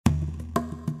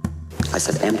I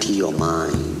said, empty your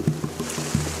mind.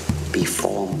 Be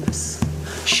formless,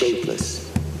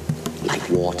 shapeless, like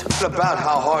water. It's about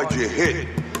how hard you hit.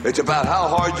 It's about how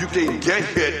hard you can get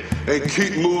hit and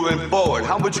keep moving forward.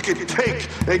 How much you can take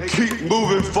and keep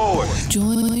moving forward.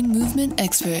 Join movement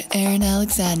expert Aaron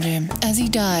Alexander as he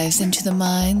dives into the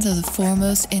minds of the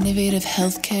foremost innovative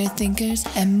healthcare thinkers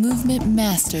and movement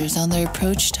masters on their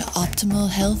approach to optimal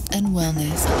health and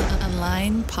wellness.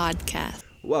 Align Podcast.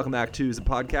 Welcome back to the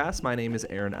podcast. My name is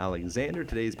Aaron Alexander.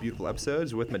 Today's beautiful episode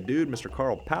is with my dude, Mr.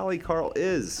 Carl Pally. Carl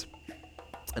is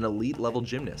an elite level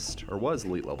gymnast, or was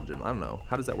elite level gymnast. I don't know.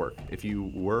 How does that work? If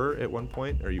you were at one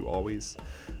point, are you always?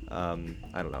 I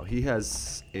don't know. He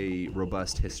has a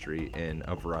robust history in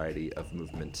a variety of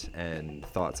movement and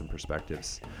thoughts and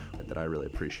perspectives that I really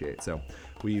appreciate. So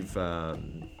we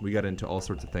got into all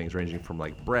sorts of things, ranging from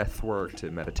like breath work to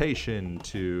meditation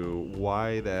to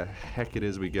why the heck it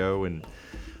is we go and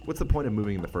what's the point of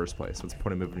moving in the first place? What's the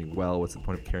point of moving well? What's the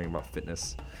point of caring about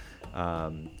fitness?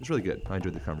 It's really good. I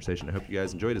enjoyed the conversation. I hope you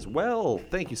guys enjoyed as well.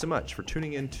 Thank you so much for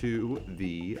tuning into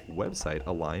the website,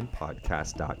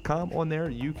 alignpodcast.com. On there,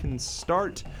 you can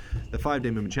start the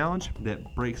 5-day movement challenge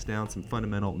that breaks down some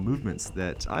fundamental movements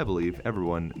that I believe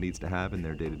everyone needs to have in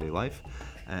their day-to-day life.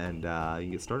 And you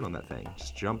can get started on that thing.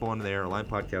 Just jump on there,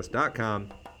 alignpodcast.com,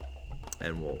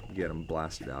 and we'll get them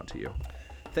blasted out to you.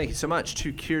 Thank you so much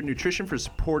to Cured Nutrition for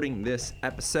supporting this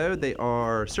episode. They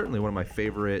are certainly one of my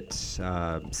favorite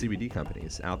CBD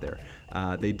companies out there.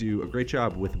 They do a great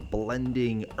job with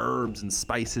blending herbs and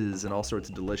spices and all sorts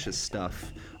of delicious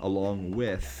stuff along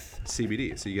with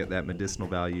CBD. So you get that medicinal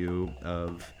value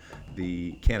of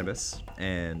the cannabis,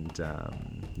 and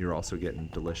you're also getting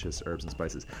delicious herbs and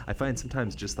spices. I find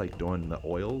sometimes just like doing the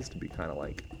oils to be kind of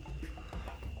like,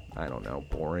 I don't know,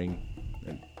 boring.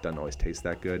 It doesn't always taste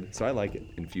that good. So I like it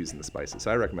infusing the spices.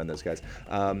 So I recommend those guys.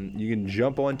 You can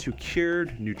jump on to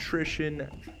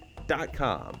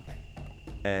curednutrition.com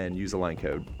and use a line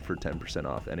code for 10%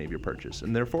 off any of your purchase.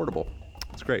 And they're affordable.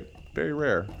 It's great. Very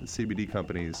rare. The CBD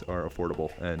companies are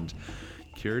affordable, and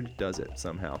Cured does it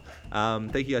somehow.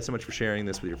 Thank you guys so much for sharing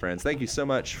this with your friends. Thank you so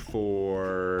much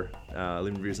for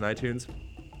leaving reviews on iTunes.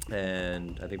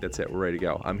 And I think that's it. We're ready to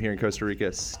go. I'm here in Costa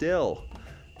Rica still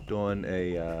doing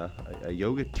a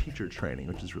yoga teacher training,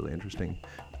 which is really interesting,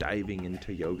 diving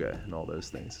into yoga and all those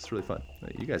things. It's really fun.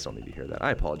 You guys don't need to hear that.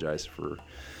 I apologize for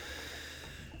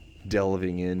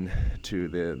delving into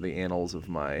the annals of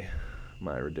my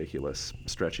ridiculous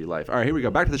stretchy life. All right, here we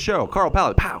go. Back to the show. Carl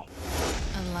Pally. Pow.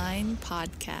 Align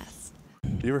Podcast.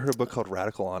 You ever heard a book called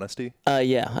Radical Honesty?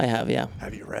 Yeah, I have, yeah.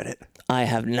 Have you read it? I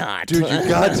have not. Dude, you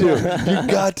got to. You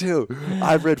got to.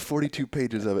 I've read 42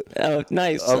 pages of it. Oh,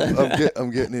 nice.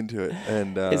 I'm getting into it.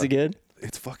 And is it good?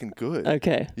 It's fucking good.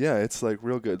 Okay. Yeah, it's like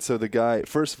real good. So the guy,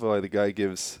 first of all, the guy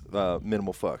gives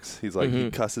minimal fucks. He's like, he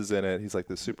cusses in it. He's like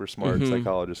this super smart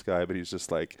psychologist guy, but he's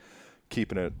just like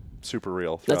keeping it super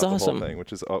real throughout That's the awesome. whole thing,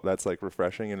 which is that's like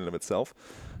refreshing in and of itself.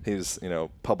 He's,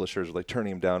 publishers are like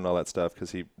turning him down and all that stuff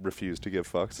because he refused to give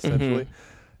fucks essentially.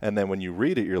 And then when you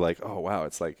read it, you're like, oh wow,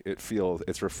 it's like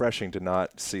it's refreshing to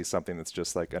not see something that's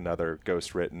just like another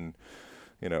ghost written,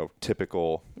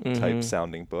 typical type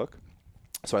sounding book.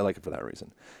 So I like it for that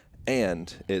reason.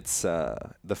 And it's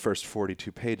the first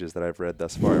 42 pages that I've read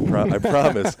thus far. I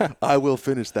promise I will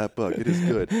finish that book. It is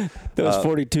good. Those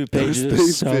 42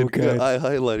 pages, so good. I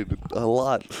highlighted it a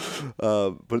lot.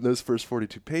 But in those first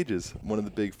 42 pages, one of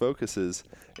the big focuses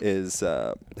is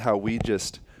how we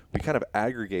kind of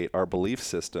aggregate our belief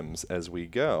systems as we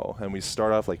go. And we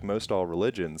start off like most all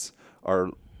religions are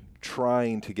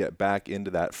trying to get back into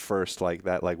that first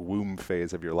that womb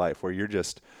phase of your life where you're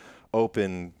just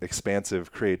open,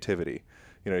 expansive creativity.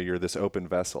 You're this open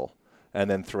vessel. And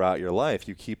then throughout your life,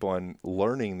 you keep on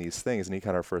learning these things. And he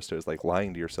kind of refers to it as like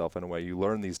lying to yourself in a way. You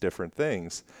learn these different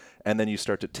things. And then you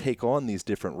start to take on these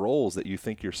different roles that you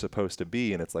think you're supposed to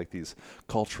be. And it's like these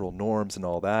cultural norms and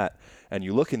all that. And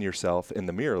you look in yourself in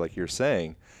the mirror, like you're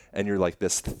saying, and you're like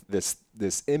this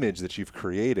image that you've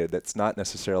created that's not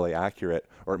necessarily accurate,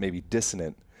 or it may be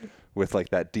dissonant with like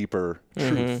that deeper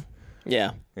truth.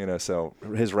 Yeah. So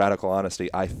his Radical Honesty,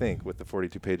 I think, with the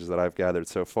 42 pages that I've gathered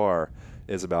so far,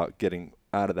 is about getting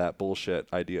out of that bullshit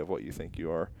idea of what you think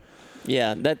you are.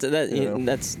 Yeah, that's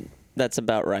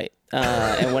about right.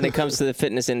 And when it comes to the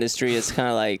fitness industry, it's kind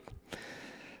of like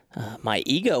my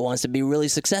ego wants to be really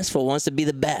successful, wants to be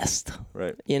the best.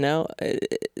 Right.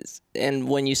 And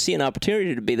when you see an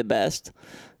opportunity to be the best,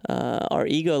 our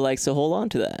ego likes to hold on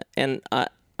to that. And I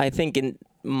think in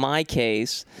my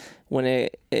case, when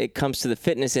it comes to the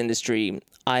fitness industry,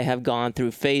 I have gone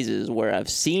through phases where I've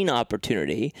seen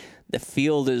opportunity. The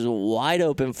field is wide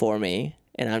open for me,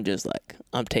 And I'm just like,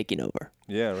 I'm taking over.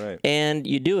 Yeah, right. And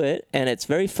you do it, and it's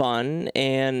very fun.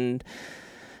 And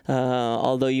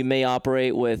although you may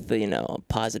operate with,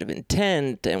 positive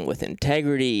intent and with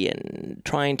integrity and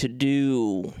trying to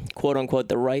do, quote unquote,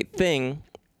 the right thing,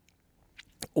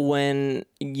 when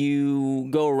you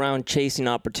go around chasing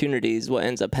opportunities, what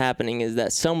ends up happening is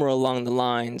that somewhere along the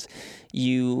lines,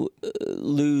 you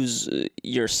lose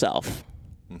yourself.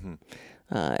 Mm-hmm.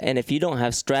 And if you don't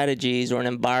have strategies or an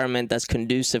environment that's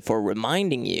conducive for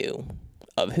reminding you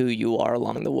of who you are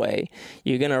along the way,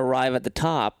 you're going to arrive at the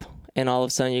top, and all of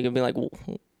a sudden you're going to be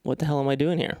like, what the hell am I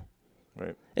doing here?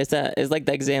 Right. It's like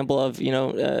the example of,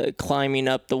 climbing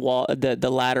up the wall, the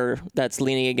ladder that's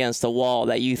leaning against the wall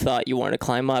that you thought you wanted to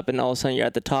climb up, and all of a sudden you're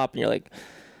at the top and you're like,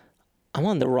 I'm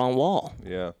on the wrong wall.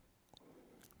 Yeah.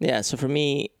 Yeah, so for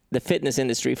me, the fitness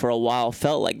industry for a while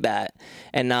felt like that,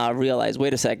 and now I realize,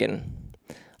 wait a second,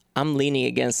 I'm leaning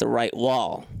against the right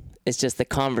wall. It's just the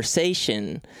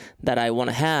conversation that I want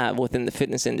to have within the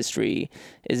fitness industry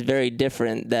is very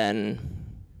different than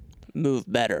move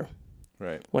better.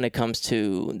 Right. When it comes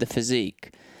to the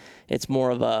physique, it's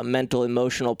more of a mental,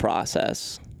 emotional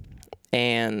process.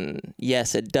 And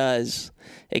yes, it does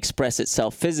express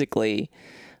itself physically,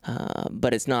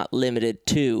 but it's not limited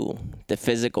to the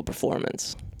physical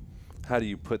performance. How do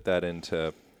you put that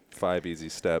into 5 easy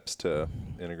steps to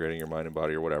integrating your mind and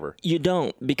body or whatever? You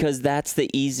don't, because that's the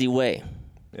easy way.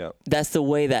 Yeah. That's the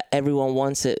way that everyone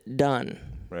wants it done.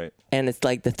 Right. And it's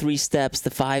like the 3 steps, the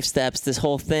 5 steps, this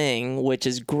whole thing, which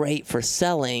is great for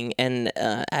selling and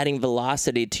adding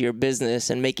velocity to your business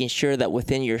and making sure that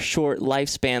within your short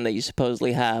lifespan that you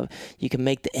supposedly have, you can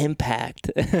make the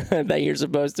impact that you're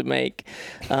supposed to make.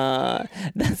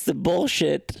 That's the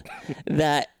bullshit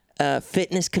that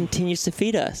fitness continues to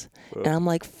feed us. And I'm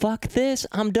like, fuck this.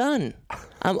 I'm done.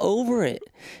 I'm over it.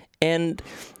 And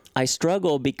I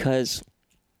struggle because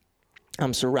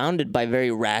I'm surrounded by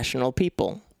very rational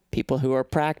people who are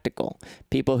practical,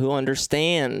 people who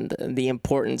understand the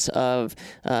importance of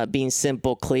being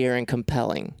simple, clear, and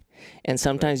compelling. And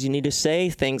sometimes you need to say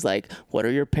things like, what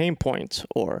are your pain points?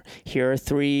 Or here are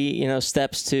 3,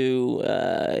 steps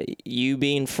to you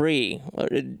being free, or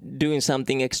doing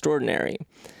something extraordinary.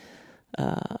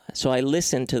 So I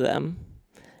listen to them,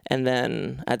 and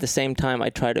then at the same time I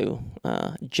try to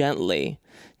gently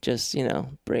just,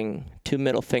 bring 2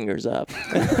 middle fingers up.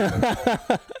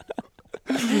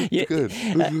 Yeah, Good.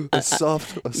 A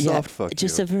soft fuck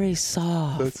just you. a very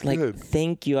soft, That's like, good.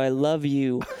 thank you, I love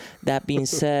you. That being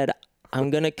said, I'm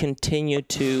going to continue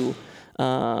to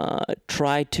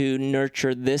try to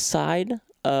nurture this side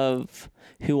of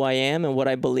who I am and what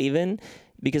I believe in,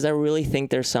 because I really think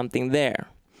there's something there.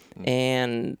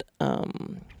 And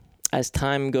as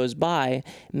time goes by,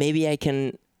 maybe I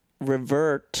can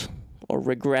revert or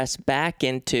regress back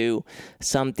into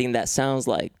something that sounds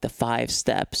like the 5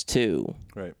 steps too.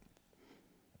 Right.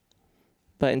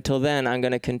 But until then, I'm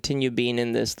going to continue being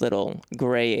in this little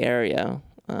gray area,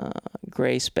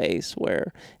 gray space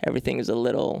where everything is a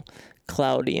little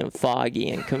cloudy and foggy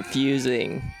and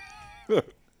confusing.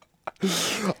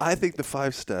 I think the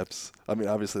 5 steps, I mean,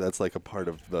 obviously that's like a part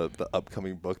of the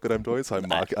upcoming book that I'm doing, so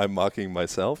I'm mocking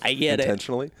myself I get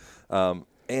intentionally.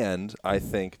 And I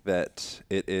think that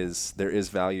there is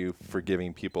value for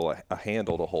giving people a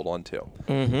handle to hold on to.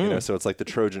 Mm-hmm. So it's like the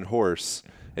Trojan horse.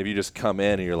 If you just come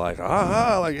in and you're like,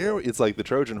 like here, it's like the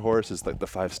Trojan horse is like the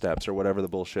 5 steps or whatever the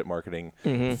bullshit marketing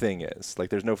thing is. Like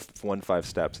there's no 5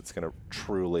 steps that's going to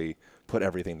truly put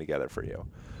everything together for you.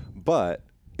 But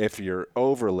if you're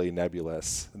overly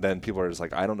nebulous, then people are just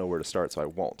like, I don't know where to start, so I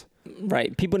won't.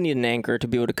 Right. People need an anchor to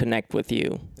be able to connect with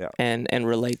you and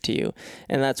relate to you.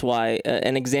 And that's why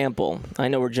an example, I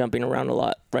know we're jumping around a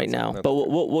lot now, but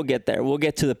we'll get there. We'll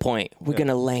get to the point. We're going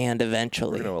to land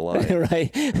eventually. We're going to align.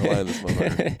 Right. Align this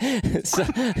motherfucker. So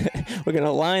we're going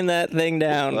to line that thing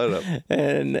down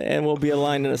and we'll be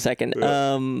aligned in a second.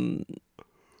 Yeah.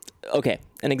 Okay.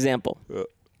 An example. Yeah.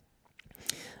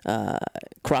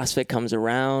 CrossFit comes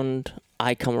around.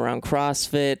 I come around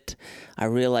CrossFit. I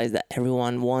realize that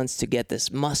everyone wants to get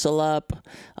this muscle up.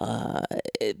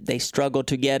 They struggle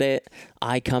to get it.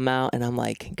 I come out and I'm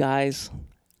like, guys,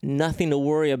 nothing to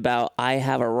worry about. I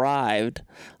have arrived.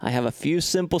 I have a few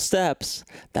simple steps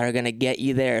that are going to get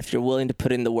you there if you're willing to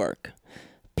put in the work.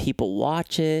 People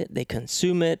watch it. They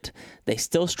consume it. They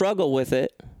still struggle with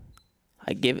it.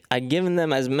 I've given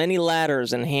them as many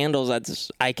ladders and handles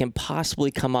as I can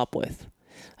possibly come up with.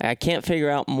 I can't figure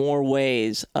out more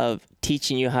ways of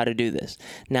teaching you how to do this.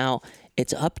 Now,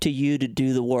 it's up to you to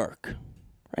do the work,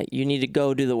 right? You need to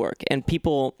go do the work. And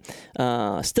people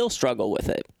still struggle with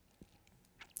it.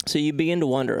 So you begin to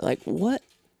wonder, like, what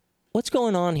what's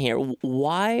going on here?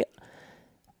 Why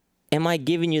am I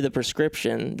giving you the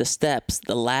prescription, the steps,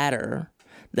 the ladder,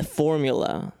 the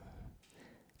formula,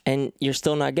 and you're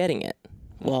still not getting it?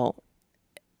 Well,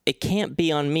 it can't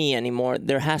be on me anymore.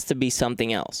 There has to be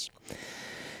something else.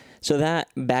 So that,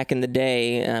 back in the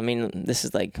day, I mean, this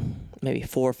is like maybe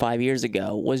 4 or 5 years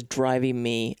ago, was driving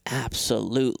me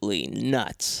absolutely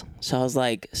nuts. So I was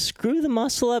like, screw the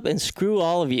muscle up and screw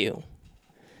all of you.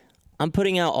 I'm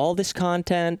putting out all this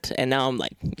content, and now I'm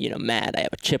like, mad. I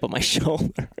have a chip on my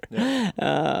shoulder.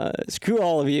 Yeah. Screw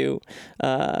all of you,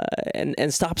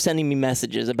 and stop sending me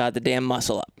messages about the damn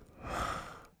muscle up.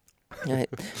 Right.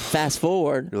 Fast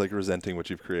forward. You're like resenting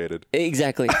what you've created.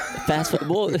 Exactly.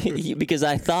 Well, because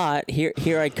I thought,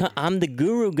 here I come. I'm the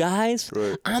guru, guys.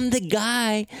 Right. I'm the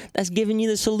guy that's giving you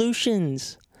the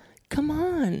solutions. Come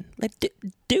on, like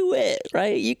do it,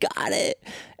 right? You got it.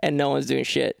 And no one's doing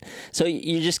shit. So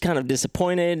you're just kind of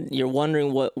disappointed. You're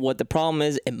wondering what the problem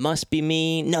is. It must be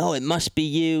me. No, it must be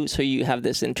you. So you have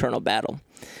this internal battle.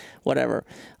 Whatever.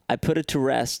 I put it to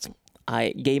rest.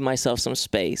 I gave myself some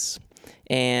space.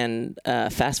 And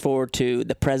fast forward to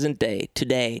the present day,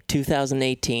 today,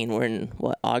 2018. We're in,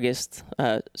 August?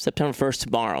 September 1st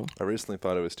tomorrow. I recently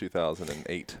thought it was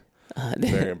 2008.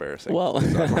 Very embarrassing. Well,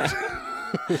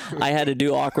 I had to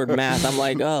do awkward math. I'm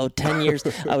like, 10 years.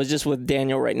 I was just with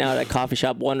Daniel right now at a coffee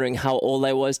shop wondering how old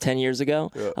I was 10 years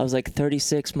ago. Yeah. I was like,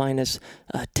 36 minus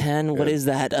 10. Yeah. What is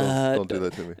that? Don't do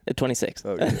that to me. 26.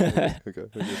 Okay.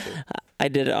 I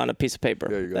did it on a piece of paper.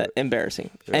 Yeah, you got it. Embarrassing.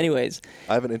 Yeah. Anyways.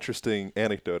 I have an interesting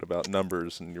anecdote about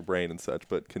numbers and your brain and such,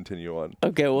 but continue on.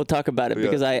 Okay, we'll talk about it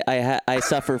because I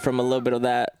suffered from a little bit of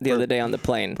that the other day on the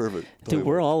plane. Perfect. Dude,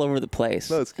 we're all over the place.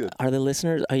 No, it's good. Are the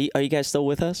listeners, are you guys still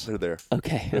with us? They're there.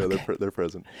 Okay. Yeah, they're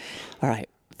present. All right.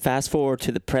 Fast forward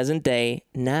to the present day.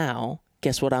 Now,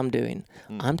 guess what I'm doing?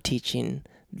 I'm teaching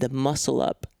the Muscle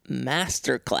Up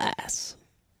Masterclass.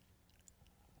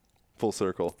 Full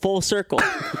circle. Full circle.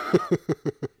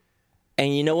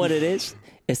 And you know what it is?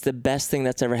 It's the best thing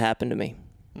that's ever happened to me.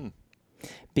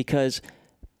 Because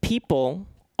people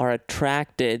are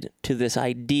attracted to this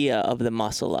idea of the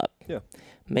muscle up. Yeah.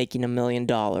 Making $1 million,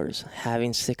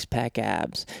 having 6-pack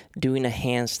abs, doing a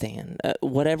handstand,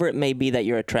 whatever it may be that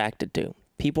you're attracted to.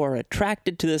 People are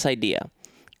attracted to this idea.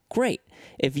 Great.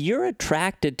 If you're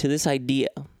attracted to this idea,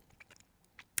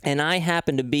 and I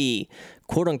happen to be,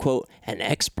 quote unquote, an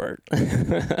expert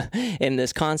in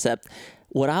this concept,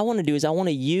 what I want to do is I want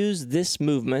to use this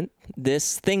movement,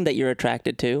 this thing that you're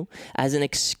attracted to, as an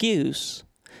excuse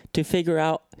to figure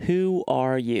out who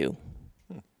are you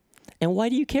and why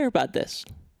do you care about this?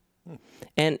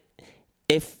 And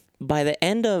if by the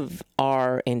end of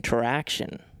our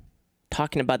interaction,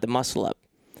 talking about the muscle up,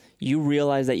 you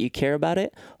realize that you care about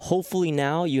it, hopefully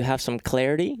now you have some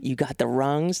clarity. You got the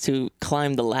rungs to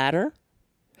climb the ladder.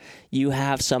 You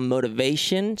have some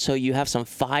motivation, so you have some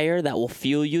fire that will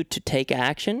fuel you to take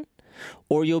action.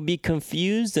 Or you'll be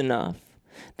confused enough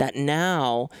that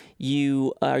now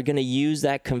you are going to use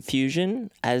that confusion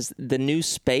as the new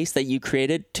space that you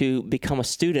created to become a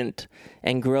student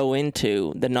and grow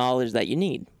into the knowledge that you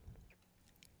need.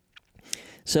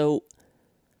 So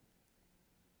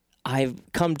I've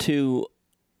come to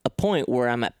a point where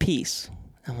I'm at peace.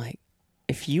 I'm like,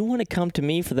 if you want to come to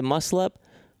me for the muscle up,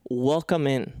 welcome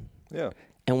in. Yeah.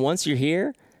 And once you're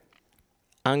here,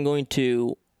 I'm going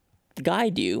to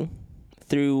guide you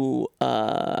through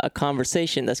a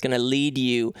conversation that's going to lead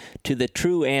you to the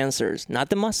true answers, not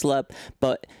the muscle up,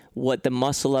 but what the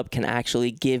muscle up can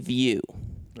actually give you.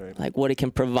 Right. Like what it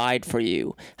can provide for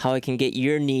you, how it can get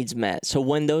your needs met. So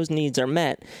when those needs are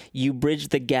met, you bridge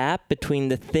the gap between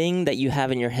the thing that you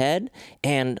have in your head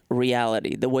and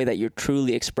reality, the way that you're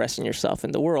truly expressing yourself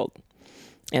in the world.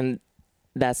 And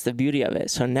that's the beauty of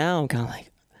it. So now I'm kind of like,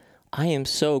 I am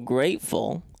so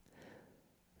grateful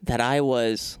that I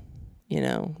was,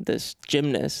 this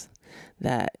gymnast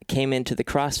that came into the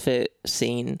CrossFit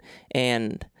scene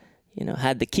and,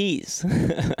 had the keys.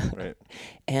 Right.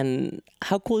 And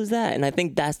how cool is that? And I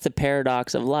think that's the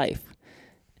paradox of life.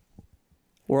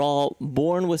 We're all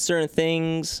born with certain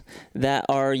things that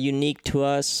are unique to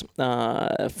us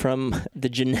from the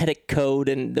genetic code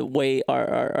and the way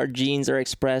our genes are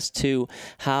expressed to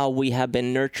how we have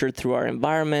been nurtured through our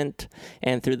environment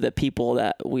and through the people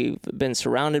that we've been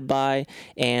surrounded by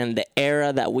and the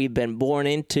era that we've been born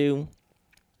into.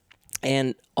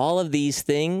 And all of these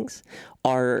things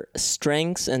are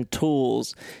strengths and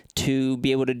tools to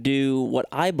be able to do what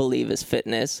I believe is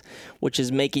fitness, which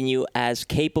is making you as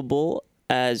capable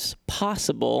as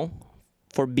possible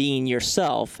for being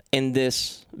yourself in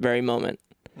this very moment.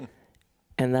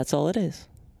 And that's all it is.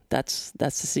 That's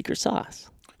the secret sauce.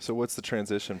 So what's the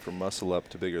transition from muscle up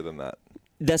to bigger than that?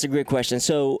 That's a great question.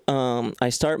 So I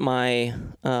start my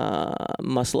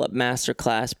muscle up master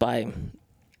class by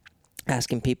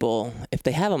asking people if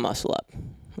they have a muscle up,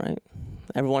 right?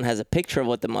 Everyone has a picture of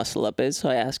what the muscle up is. So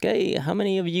I ask, hey, how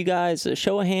many of you guys,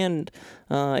 show a hand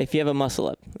if you have a muscle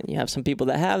up? And you have some people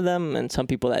that have them and some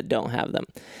people that don't have them.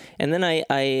 And then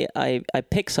I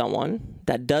pick someone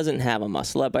that doesn't have a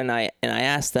muscle up, and I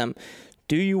ask them,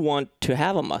 do you want to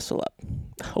have a muscle up?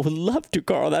 I would love to,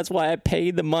 Carl. That's why I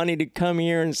paid the money to come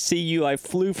here and see you. I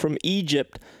flew from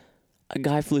Egypt. A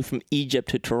guy flew from Egypt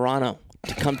to Toronto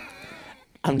to come.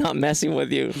 I'm not messing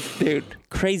with you, dude.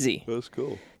 Crazy. That's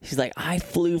cool. He's like, I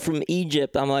flew from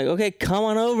Egypt. I'm like, okay, come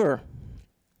on over.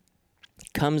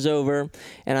 Comes over,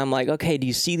 and I'm like, okay, do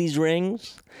you see these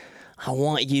rings? I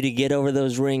want you to get over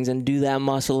those rings and do that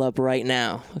muscle up right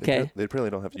now, okay? They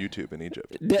probably don't have YouTube in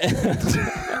Egypt. The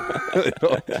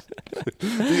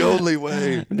only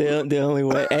way. The only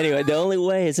way. Anyway, the only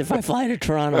way is if I fly to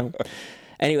Toronto.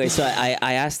 Anyway, so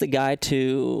I asked the guy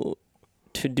to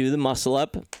do the muscle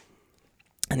up,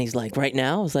 and he's like, right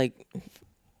now? I was like,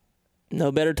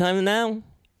 no better time than now.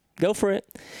 Go for it.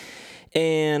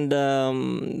 And,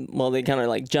 well, they kind of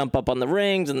like jump up on the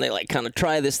rings and they like kind of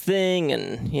try this thing.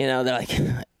 And, you know, they're like,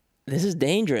 this is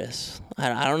dangerous.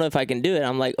 I don't know if I can do it.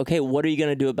 I'm like, okay, what are you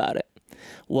going to do about it?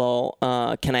 Well,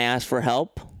 can I ask for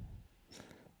help?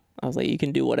 I was like, you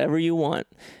can do whatever you want.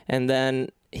 And then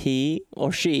he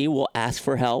or she will ask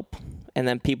for help. And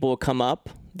then people will come up.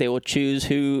 They will choose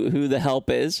who the help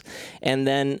is. And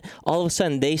then all of a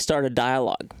sudden they start a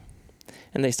dialogue.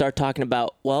 And they start talking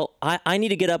about, well, I need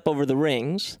to get up over the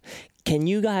rings. Can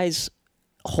you guys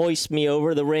hoist me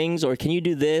over the rings? Or can you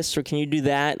do this? Or can you do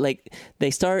that? Like, they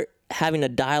start having a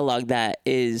dialogue that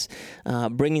is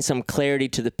bringing some clarity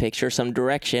to the picture, some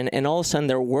direction. And all of a sudden,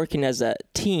 they're working as a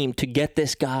team to get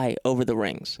this guy over the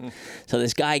rings. So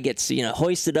this guy gets,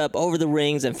 hoisted up over the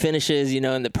rings and finishes,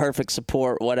 in the perfect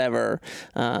support, whatever,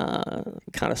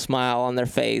 kind of smile on their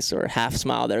face or half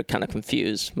smile. They're kind of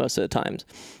confused most of the times.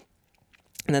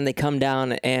 And then they come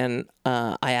down and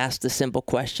I asked a simple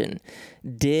question.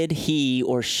 Did he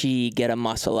or she get a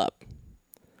muscle up?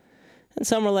 And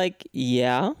some are like,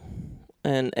 yeah.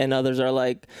 And others are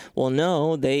like, well,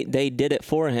 no, they did it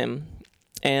for him.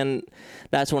 And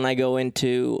that's when I go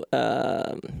into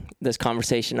this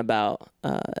conversation about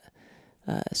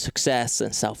success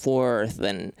and self-worth.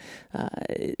 And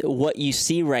what you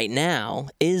see right now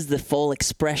is the full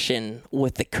expression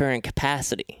with the current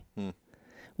capacity.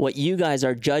 What you guys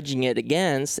are judging it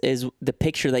against is the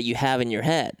picture that you have in your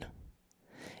head.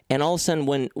 And all of a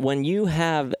sudden, when you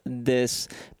have this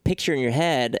picture in your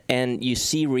head and you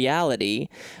see reality,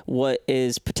 what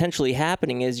is potentially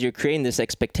happening is you're creating this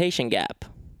expectation gap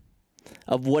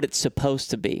of what it's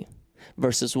supposed to be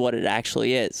versus what it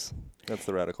actually is. That's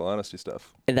the radical honesty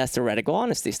stuff. And that's the radical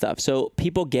honesty stuff. So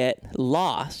people get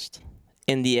lost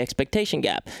in the expectation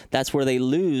gap. That's where they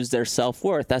lose their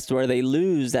self-worth. That's where they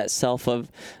lose that sense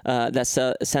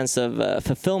of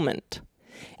fulfillment.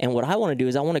 And what I want to do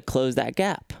is I want to close that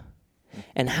gap.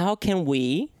 And how can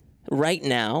we, right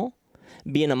now,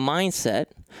 be in a mindset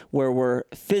where we're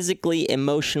physically,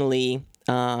 emotionally,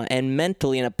 and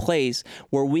mentally in a place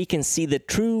where we can see the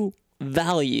true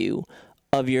value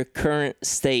of your current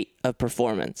state of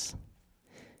performance?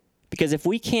 Because if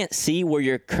we can't see where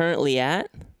you're currently at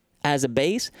as a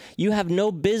base, you have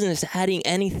no business adding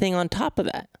anything on top of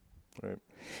that. Right.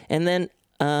 And then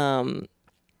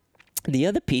the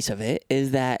other piece of it is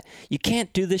that you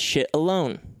can't do this shit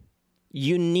alone.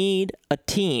 You need a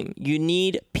team. You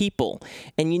need people.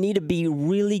 And you need to be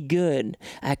really good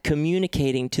at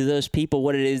communicating to those people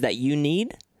what it is that you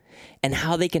need and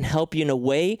how they can help you in a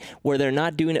way where they're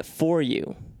not doing it for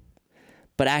you,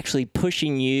 but actually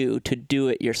pushing you to do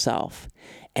it yourself.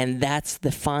 And that's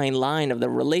the fine line of the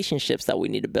relationships that we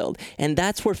need to build. And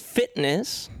that's where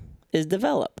fitness is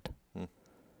developed.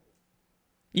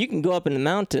 You can go up in the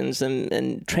mountains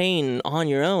and train on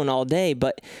your own all day,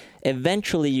 but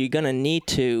eventually you're going to need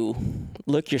to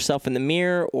look yourself in the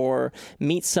mirror or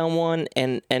meet someone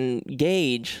and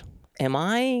gauge, am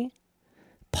I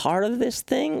part of this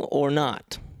thing or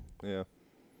not? Yeah.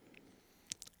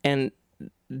 And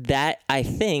that, I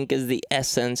think, is the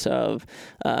essence of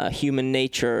human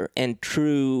nature and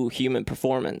true human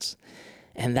performance.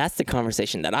 And that's the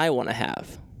conversation that I want to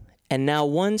have. And now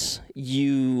once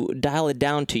you dial it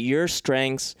down to your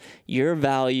strengths, your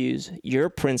values, your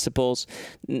principles,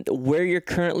 where you're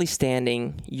currently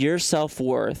standing, your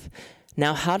self-worth,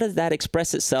 now how does that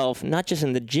express itself not just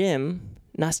in the gym,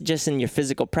 not just in your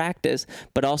physical practice,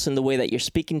 but also in the way that you're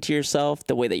speaking to yourself,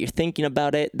 the way that you're thinking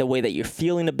about it, the way that you're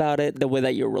feeling about it, the way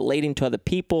that you're relating to other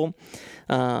people,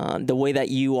 the way that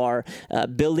you are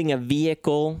building a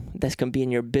vehicle that's going to be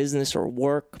in your business or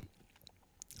work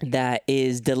that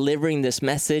is delivering this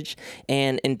message,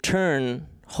 and in turn,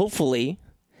 hopefully,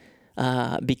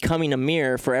 becoming a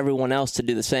mirror for everyone else to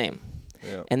do the same.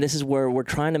 Yeah. And this is where we're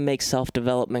trying to make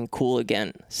self-development cool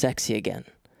again, sexy again.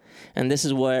 And this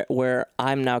is where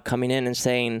I'm now coming in and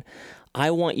saying, I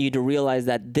want you to realize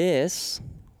that this,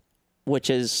 which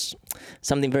is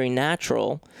something very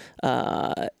natural,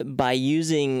 by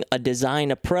using a design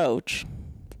approach,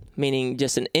 meaning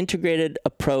just an integrated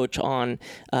approach on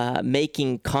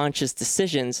making conscious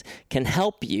decisions, can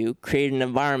help you create an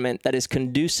environment that is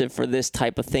conducive for this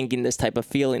type of thinking, this type of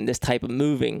feeling, this type of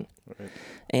moving. Right.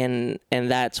 And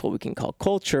that's what we can call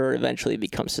culture, eventually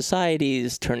become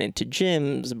societies, turn into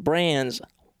gyms, brands.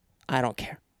 I don't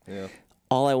care. Yeah.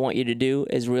 All I want you to do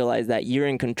is realize that you're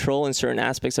in control in certain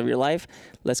aspects of your life.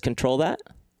 Let's control that.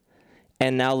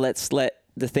 And now let's let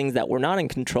the things that we're not in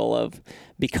control of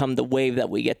become the wave that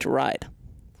we get to ride.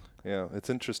 Yeah, it's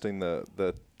interesting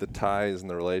the ties and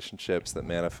the relationships that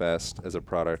manifest as a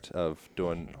product of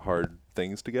doing hard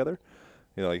things together.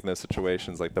 You know, like in those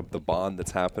situations, like the bond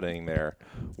that's happening there.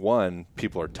 One,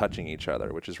 people are touching each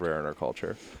other, which is rare in our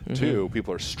culture. Mm-hmm. Two,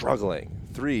 people are struggling.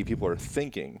 Three, people are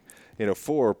thinking. You know,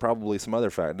 four, probably some other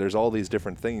factors. There's all these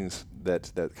different things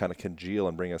that kind of congeal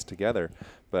and bring us together.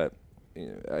 But you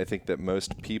know, I think that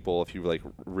most people, if you like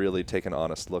really take an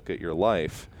honest look at your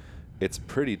life, it's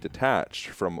pretty detached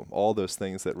from all those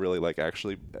things that really like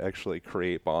actually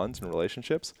create bonds and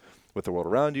relationships with the world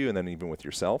around you, and then even with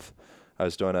yourself. I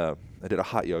did a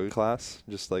hot yoga class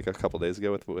just like a couple days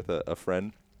ago with a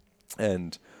friend,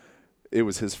 and it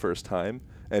was his first time,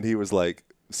 and he was like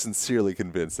sincerely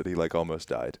convinced that he like almost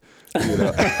died. You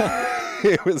know,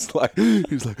 he was like,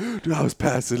 dude, I was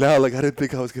passing out. Like I didn't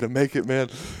think I was gonna make it, man.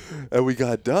 And we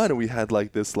got done, and we had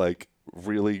like this like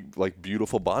really like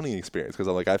beautiful bonding experience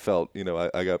because I felt, you know,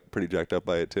 I got pretty jacked up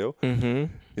by it too.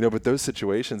 Mm-hmm. You know, but those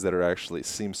situations that are actually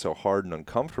seem so hard and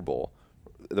uncomfortable,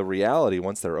 the reality,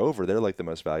 once they're over, they're like the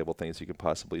most valuable things you could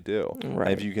possibly do. Right.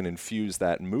 And if you can infuse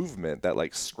that movement, that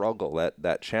like struggle,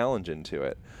 that challenge into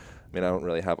it. I mean, I don't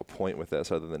really have a point with this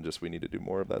other than just we need to do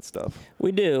more of that stuff.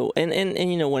 We do. And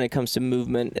you know, when it comes to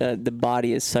movement, the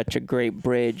body is such a great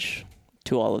bridge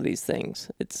to all of these things.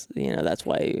 It's, you know, that's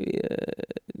why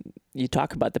you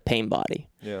talk about the pain body.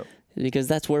 Yeah. Because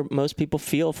that's where most people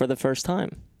feel for the first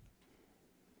time.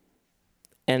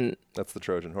 And that's the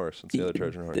Trojan horse. It's the other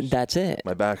Trojan horse. That's it.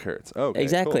 My back hurts. Oh, okay.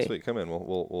 Exactly. Cool, sweet. Come in.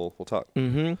 We'll talk.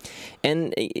 Mm-hmm.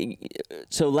 And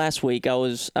so last week I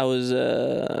was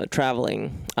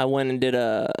traveling. I went and did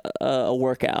a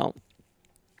workout,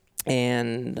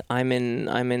 and I'm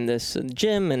in this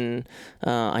gym, and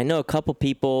I know a couple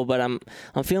people, but I'm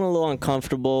feeling a little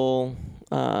uncomfortable.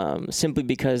 Simply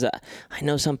because I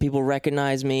know some people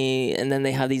recognize me, and then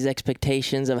they have these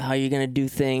expectations of how you're going to do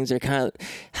things. They're kind of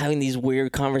having these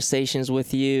weird conversations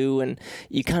with you, and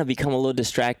you kind of become a little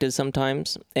distracted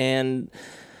sometimes. And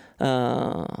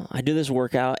I do this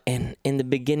workout, and in the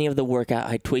beginning of the workout,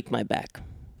 I tweak my back.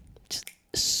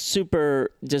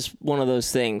 Just one of those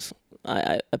things.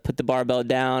 I put the barbell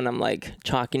down, I'm like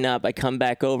chalking up, I come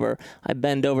back over, I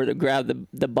bend over to grab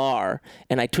the bar,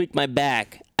 and I tweak my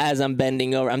back as I'm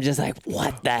bending over. I'm just like,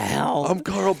 what the hell? I'm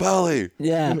Carl Pally.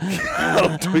 Yeah.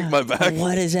 I'll tweak my back.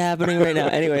 What is happening right now?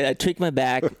 Anyway, I tweak my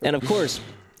back, and of course,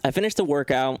 I finished the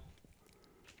workout,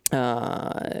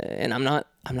 and I'm not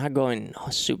going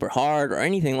super hard or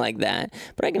anything like that,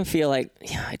 but I can feel like,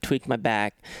 yeah, I tweaked my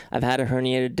back. I've had a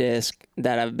herniated disc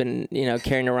that I've been,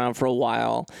 carrying around for a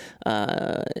while,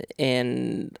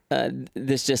 and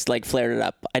this just like flared it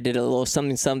up. I did a little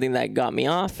something that got me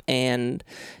off, and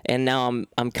now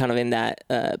I'm kind of in that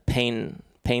pain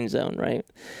zone, right?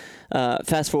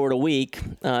 Fast forward a week,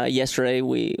 yesterday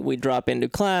we drop into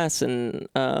class, and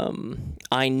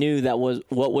I knew that was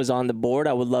what was on the board.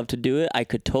 I would love to do it. I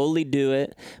could totally do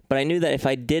it, but I knew that if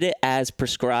I did it as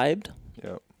prescribed,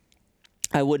 yep,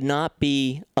 I would not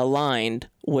be aligned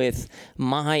with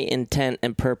my intent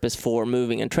and purpose for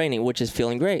moving and training, which is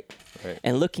feeling great, right,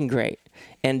 and looking great,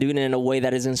 and doing it in a way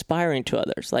that is inspiring to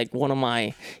others. Like one of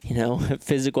my,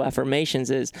 physical affirmations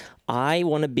is, I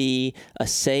want to be a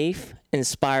safe,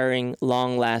 inspiring,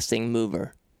 long-lasting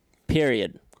mover,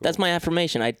 period. That's my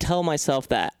affirmation. I tell myself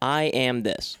that I am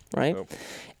this, right? Cool.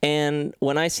 And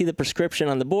when I see the prescription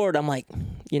on the board, I'm like,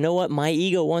 you know what? My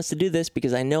ego wants to do this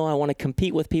because I know I want to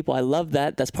compete with people. I love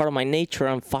that. That's part of my nature.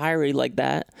 I'm fiery like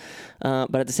that.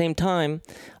 But at the same time,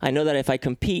 I know that if I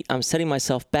compete, I'm setting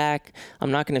myself back. I'm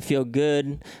not going to feel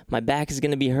good. My back is going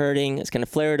to be hurting. It's going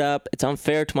to flare it up. It's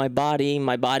unfair to my body.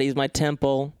 My body is my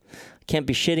temple. I can't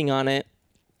be shitting on it.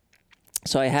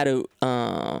 So I had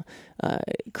to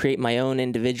create my own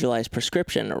individualized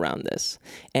prescription around this.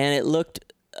 And it looked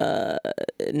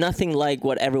nothing like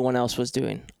what everyone else was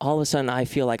doing. All of a sudden, I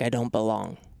feel like I don't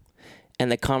belong.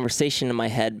 And the conversation in my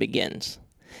head begins.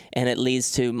 And it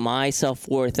leads to my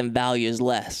self-worth and value is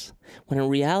less. When in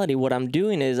reality, what I'm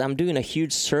doing is I'm doing a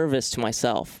huge service to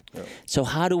myself. Yeah. So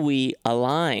how do we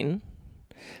align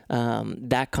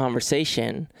that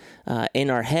conversation in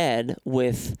our head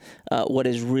with what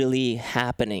is really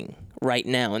happening right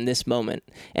now in this moment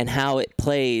and how it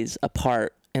plays a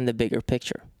part in the bigger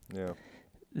picture? Yeah.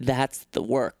 That's the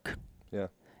work. Yeah.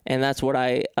 And that's what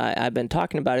I've been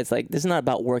talking about. It's like, this is not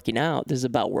about working out. This is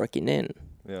about working in.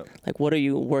 Yeah. Like, what are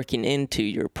you working into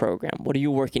your program? What are you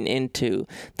working into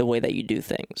the way that you do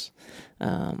things?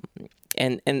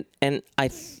 And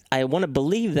I want to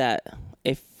believe that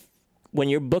when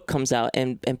your book comes out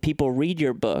and people read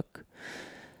your book,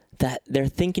 that they're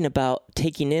thinking about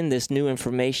taking in this new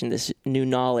information, this new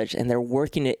knowledge, and they're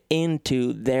working it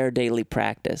into their daily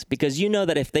practice. Because you know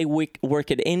that if they work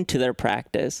it into their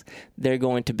practice, they're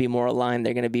going to be more aligned,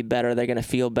 they're going to be better, they're going to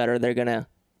feel better, they're going to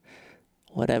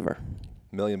whatever.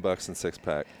 $1 million in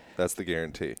 6-pack. That's the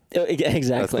guarantee.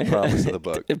 Exactly. That's the promise of the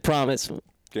book. Promise.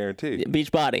 Guarantee.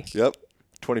 Beachbody. Yep.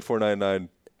 $24.99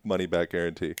 money back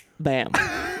guarantee. Bam.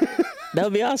 That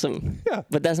would be awesome. Yeah.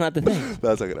 But that's not the thing.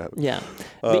 That's not going to happen. Yeah.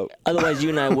 Otherwise, you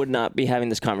and I would not be having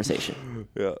this conversation.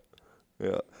 Yeah.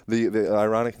 Yeah. The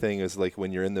ironic thing is, like,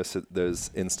 when you're in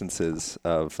those instances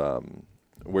of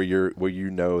where you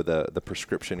know the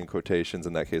prescription in quotations,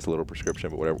 in that case a little prescription,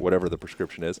 but whatever the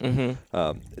prescription is,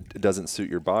 it doesn't suit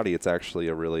your body. It's actually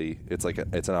it's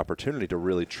an opportunity to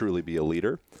really truly be a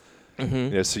leader. Mm-hmm. You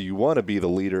know, so you want to be the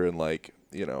leader and, like,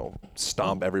 you know,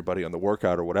 stomp everybody on the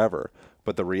workout or whatever.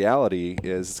 But the reality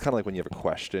is, it's kind of like when you have a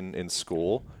question in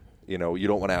school. You know, you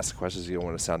don't want to ask the questions, you don't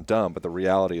want to sound dumb, but the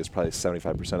reality is probably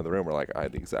 75% of the room are like, I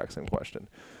had the exact same question.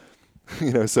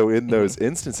 You know, so in those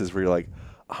instances where you're like,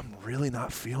 I'm really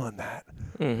not feeling that.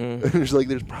 Mm-hmm.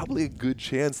 There's probably a good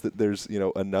chance that there's, you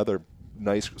know, another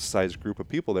nice sized group of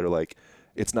people that are like,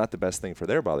 it's not the best thing for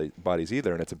their bodies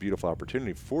either, and it's a beautiful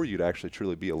opportunity for you to actually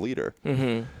truly be a leader.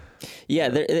 Mm-hmm. Yeah,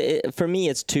 for me,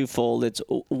 it's twofold. It's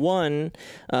one,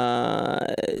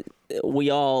 we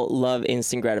all love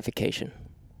instant gratification,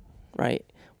 right?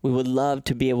 We would love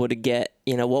to be able to get,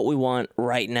 you know, what we want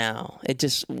right now.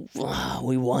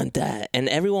 We want that. And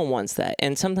everyone wants that.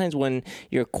 And sometimes when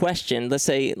you're questioned, let's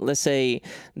say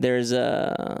there's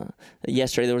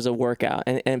yesterday there was a workout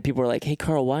and people are like, hey,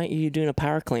 Carl, why aren't you doing a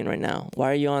power clean right now? Why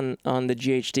are you on the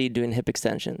GHD doing hip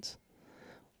extensions?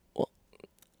 Well,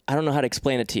 I don't know how to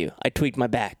explain it to you. I tweaked my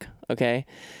back. Okay,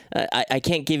 I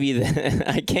can't give you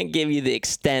the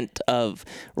extent of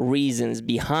reasons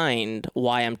behind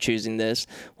why I'm choosing this.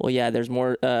 Well, yeah, there's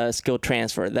more skill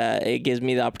transfer. That it gives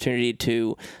me the opportunity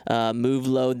to move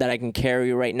load that I can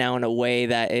carry right now in a way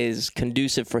that is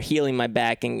conducive for healing my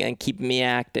back and keeping me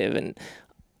active. And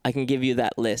I can give you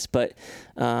that list, but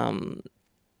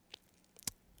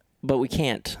we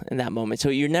can't in that moment. So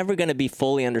you're never going to be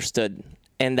fully understood.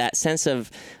 And that sense of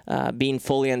being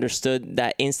fully understood,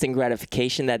 that instant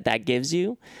gratification that gives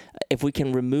you, if we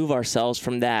can remove ourselves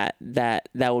from that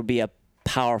would be a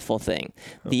powerful thing.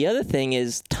 The other thing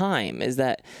is time, is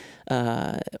that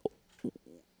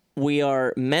we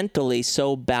are mentally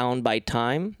so bound by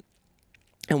time,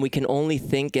 and we can only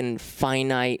think in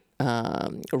finite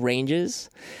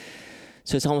ranges.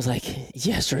 So it's almost like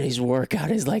yesterday's workout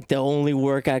is like the only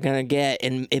workout I'm going to get,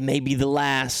 and it may be the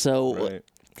last. So. Right.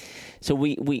 So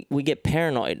we get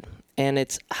paranoid, and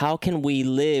it's how can we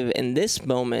live in this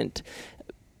moment,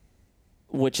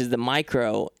 which is the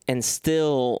micro, and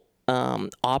still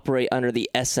operate under the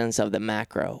essence of the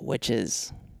macro, which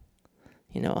is,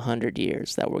 100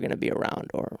 years that we're going to be around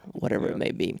or whatever it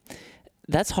may be.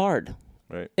 That's hard.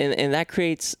 Right. And that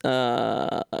creates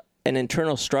an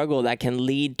internal struggle that can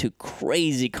lead to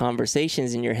crazy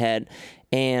conversations in your head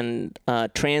and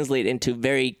translate into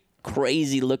very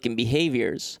crazy looking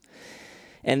behaviors.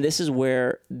 And this is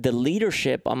where the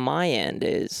leadership on my end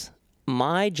is.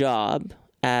 My job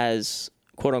as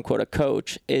quote unquote a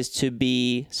coach is to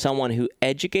be someone who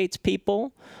educates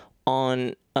people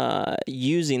on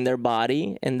using their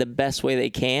body in the best way they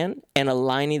can and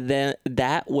aligning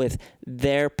that with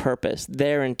their purpose,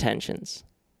 their intentions.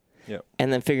 Yep.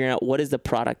 And then figuring out what is the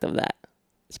product of that.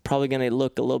 It's probably going to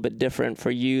look a little bit different for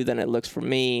you than it looks for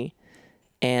me,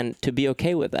 and to be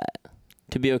okay with that,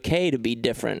 to be okay to be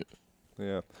different.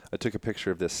 Yeah. I took a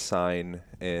picture of this sign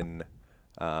in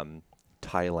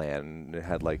Thailand. It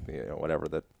had like, whatever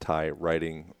the Thai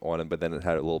writing on it, but then it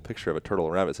had a little picture of a turtle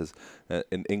and rabbit. It says,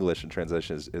 in English, in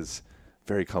translation, is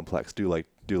very complex. Do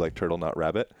like turtle, not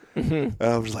rabbit. Mm-hmm.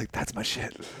 I was like, that's my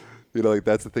shit. Like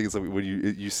that's the thing is, like, when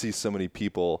you see so many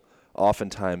people,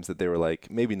 oftentimes that they were like,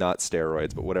 maybe not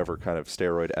steroids, but whatever kind of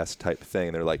steroid-esque type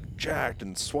thing. They're like jacked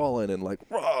and swollen and like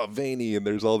raw, veiny, and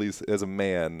there's all these. As a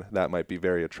man, that might be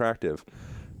very attractive.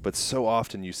 But so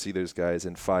often you see those guys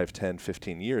in 5, 10,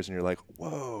 15 years, and you're like,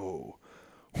 whoa,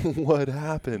 what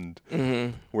happened?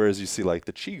 Mm-hmm. Whereas you see like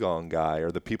the Qigong guy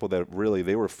or the people that really,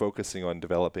 they were focusing on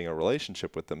developing a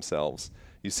relationship with themselves.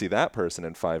 You see that person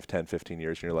in 5, 10, 15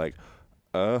 years, and you're like,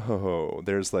 oh,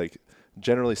 there's like,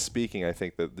 generally speaking, I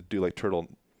think that the do like turtle,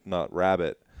 not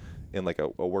rabbit, in like a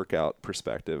workout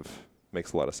perspective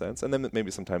makes a lot of sense. And then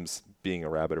maybe sometimes being a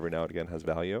rabbit every now and again has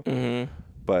value. Mm-hmm.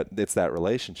 But it's that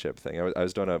relationship thing. I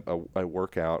was doing a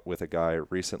workout with a guy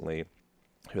recently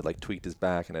who had like tweaked his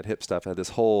back and had hip stuff. Had this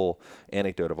whole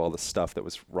anecdote of all the stuff that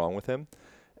was wrong with him.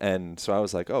 And so I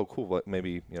was like, oh, cool. Well,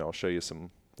 maybe, I'll show you some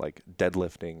like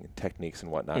deadlifting techniques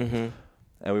and whatnot. Mm-hmm.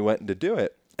 And we went to do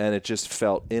it. And it just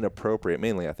felt inappropriate.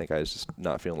 Mainly, I think I was just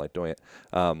not feeling like doing it.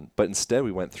 But instead,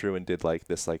 we went through and did like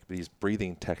these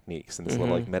breathing techniques and this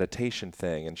little like meditation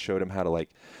thing, and showed him how to like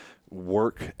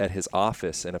work at his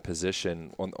office in a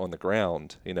position on the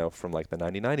ground, from like the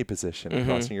 90-90 position, and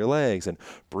crossing your legs and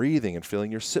breathing and feeling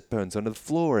your sit bones under the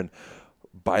floor. And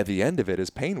by the end of it, his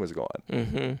pain was gone.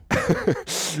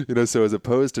 Mm-hmm. So as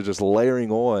opposed to just layering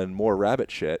on more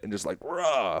rabbit shit and just like,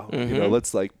 rah,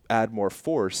 let's like add more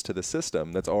force to the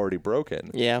system that's already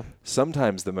broken. Yeah.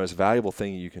 Sometimes the most valuable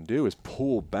thing you can do is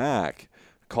pull back,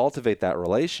 cultivate that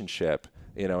relationship,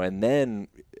 and then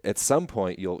at some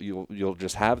point you'll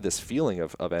just have this feeling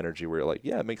of energy where you're like,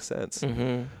 yeah, it makes sense.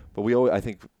 Mm-hmm. But I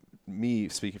think, me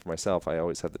speaking for myself, I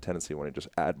always have the tendency when I just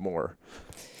add more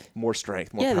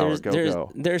strength, more power,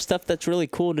 go. There's stuff that's really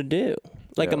cool to do.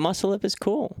 Like a muscle up is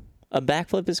cool. A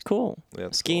backflip is cool. Yeah,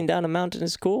 skiing down a mountain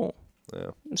is cool.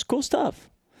 Yeah. It's cool stuff.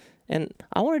 And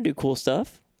I want to do cool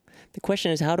stuff. The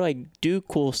question is, how do I do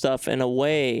cool stuff in a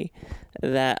way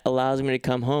that allows me to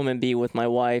come home and be with my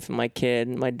wife and my kid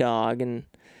and my dog and,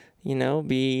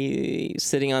 be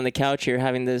sitting on the couch here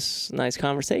having this nice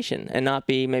conversation and not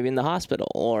be maybe in the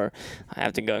hospital, or I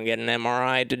have to go and get an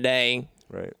MRI today.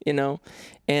 Right.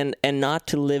 And not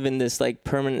to live in this like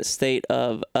permanent state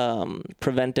of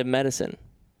preventive medicine,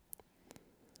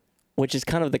 which is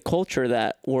kind of the culture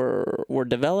that we're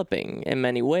developing in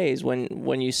many ways.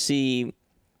 When you see,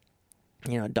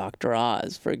 Dr.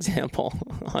 Oz, for example,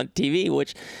 on TV,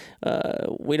 which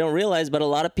we don't realize, but a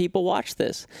lot of people watch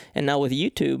this. And now with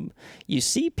YouTube, you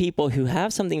see people who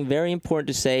have something very important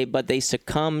to say, but they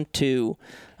succumb to,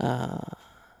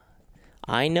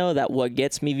 I know that what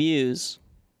gets me views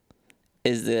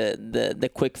is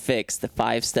the quick fix, the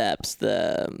 5 steps,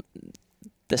 the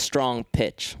strong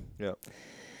pitch. Yeah.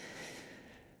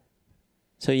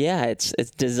 So yeah, it's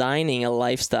designing a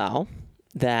lifestyle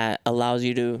that allows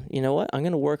you to, I'm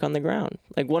going to work on the ground.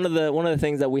 Like one of the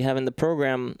things that we have in the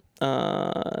program,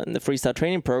 in the freestyle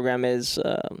training program, is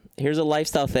here's a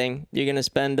lifestyle thing. You're going to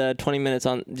spend 20 minutes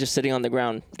on just sitting on the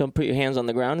ground. Don't put your hands on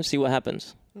the ground and see what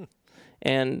happens.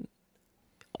 And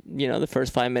the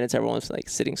first 5 minutes, everyone's like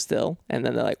sitting still. And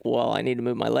then they're like, well, I need to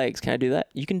move my legs. Can I do that?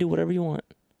 You can do whatever you want.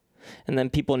 And then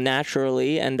people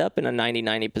naturally end up in a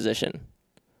 90-90 position.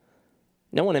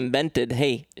 No one invented,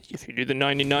 hey, if you do the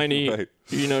 90-90,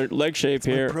 right, leg shape it's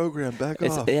here. My program, back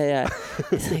off. Yeah.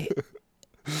 It's like,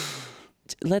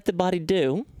 let the body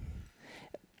do,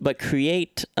 but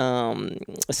create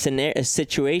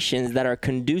situations that are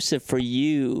conducive for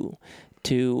you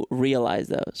to realize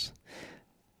those.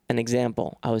 An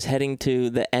example, I was heading to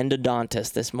the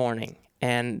endodontist this morning,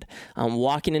 and I'm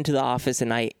walking into the office,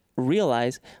 and I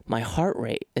realize my heart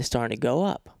rate is starting to go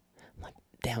up. I'm like,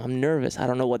 damn, I'm nervous. I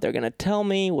don't know what they're going to tell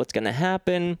me, what's going to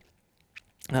happen.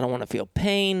 I don't want to feel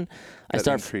pain. That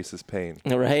increases pain.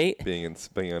 Right? Being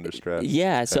under stress.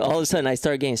 Yeah, so all of a sudden I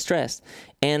start getting stressed.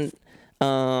 And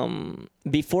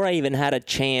before I even had a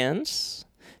chance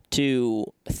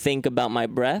to think about my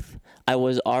breath, I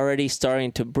was already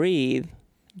starting to breathe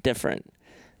different.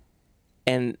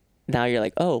 And now you're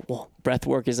like, oh, well, breath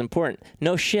work is important.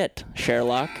 No shit,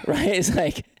 Sherlock, right? It's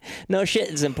like, no shit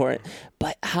is important.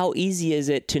 But how easy is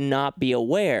it to not be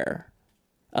aware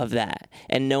of that,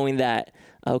 and knowing that,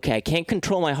 okay, I can't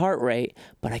control my heart rate,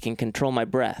 but I can control my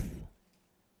breath.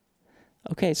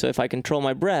 Okay, so if I control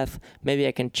my breath, maybe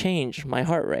I can change my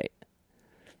heart rate.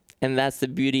 And that's the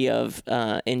beauty of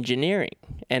engineering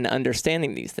and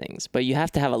understanding these things. But you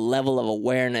have to have a level of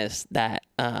awareness that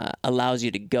allows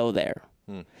you to go there.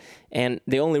 And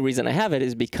the only reason I have it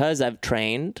is because I've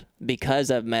trained,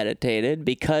 because I've meditated,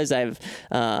 because I've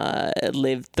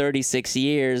lived 36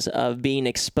 years of being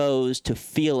exposed to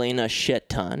feeling a shit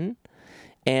ton.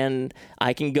 And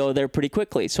I can go there pretty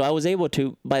quickly. So I was able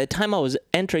to, by the time I was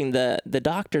entering the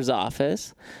doctor's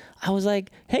office, I was like,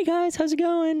 hey guys, how's it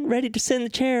going? Ready to sit in the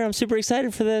chair. I'm super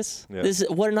excited for this. Yeah.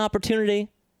 What an opportunity.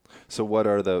 So what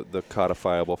are the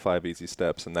codifiable 5 easy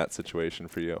steps in that situation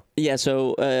for you? Yeah,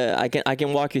 so I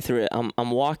can walk you through it.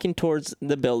 I'm walking towards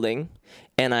the building,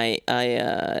 and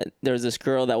there was this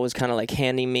girl that was kind of like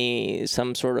handing me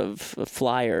some sort of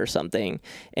flyer or something,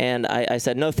 and I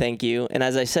said no thank you. And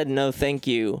as I said no thank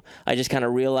you, I just kind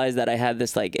of realized that I had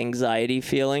this like anxiety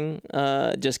feeling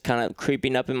just kind of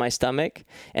creeping up in my stomach,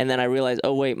 and then I realized,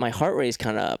 oh wait, my heart rate is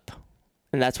kind of up,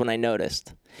 and that's when I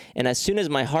noticed. And as soon as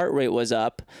my heart rate was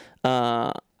up,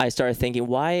 I started thinking,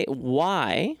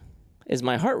 why is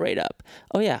my heart rate up?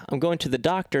 Oh yeah, I'm going to the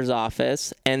doctor's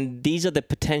office, and these are the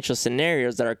potential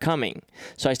scenarios that are coming.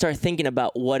 So I started thinking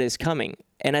about what is coming.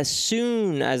 And as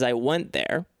soon as I went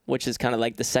there, which is kind of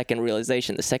like the second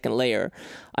realization, the second layer,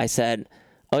 I said,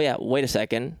 oh yeah, wait a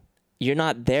second. You're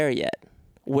not there yet.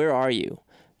 Where are you?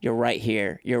 You're right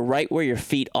here. You're right where your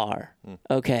feet are.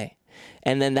 Okay.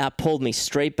 And then that pulled me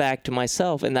straight back to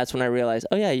myself. And that's when I realized,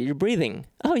 oh, yeah, you're breathing.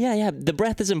 Oh, yeah, the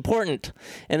breath is important.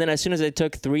 And then as soon as I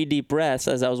took 3 deep breaths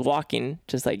as I was walking,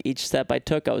 just like each step I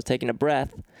took, I was taking a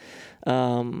breath,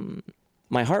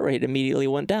 my heart rate immediately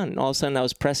went down. And all of a sudden I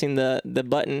was pressing the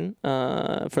button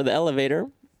for the elevator.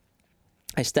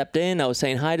 I stepped in. I was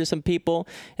saying hi to some people.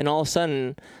 And all of a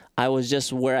sudden I was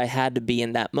just where I had to be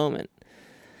in that moment.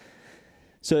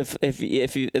 So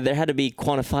if there had to be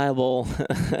quantifiable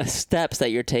steps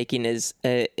that you're taking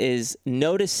is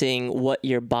noticing what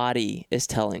your body is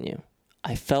telling you.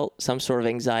 I felt some sort of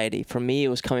anxiety. For me, it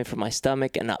was coming from my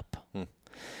stomach and up.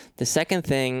 The second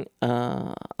thing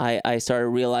I started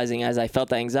realizing as I felt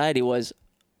the anxiety was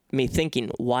me thinking,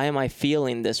 why am I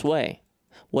feeling this way?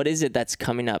 What is it that's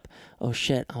coming up? Oh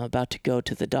shit, I'm about to go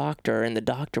to the doctor, and the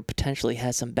doctor potentially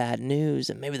has some bad news,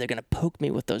 and maybe they're going to poke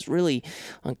me with those really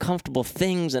uncomfortable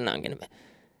things, and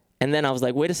and then I was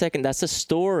like, wait a second, that's a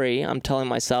story I'm telling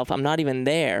myself. I'm not even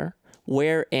there.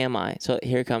 Where am I? So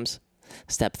here comes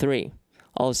step 3.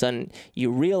 All of a sudden,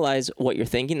 you realize what you're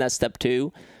thinking. That's step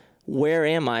 2. Where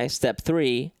am I? Step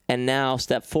 3. And now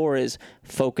step 4 is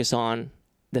focus on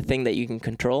the thing that you can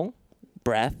control,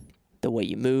 breath, the way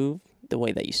you move, the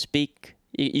way that you speak.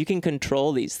 You can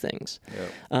control these things.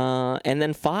 Yep. And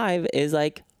then 5 is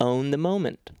like own the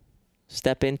moment.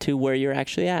 Step into where you're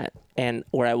actually at. And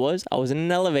where I was in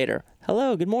an elevator.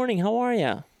 Hello, good morning, how are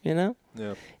you? You know?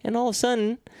 Yeah. And all of a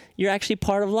sudden, you're actually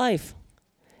part of life.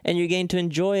 And you're getting to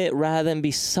enjoy it rather than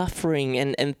be suffering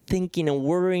and thinking and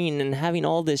worrying and having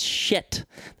all this shit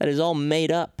that is all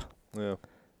made up. Yeah.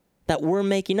 That we're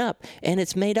making up. And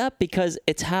it's made up because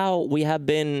it's how we have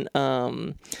been,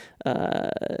 how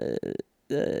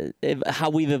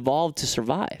we've evolved to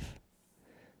survive.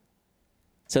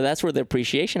 So that's where the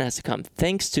appreciation has to come.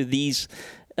 Thanks to this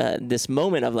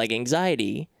moment of like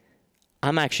anxiety,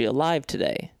 I'm actually alive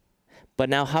today. But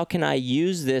now how can I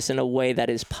use this in a way that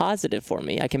is positive for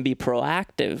me? I can be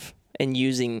proactive in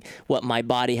using what my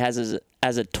body has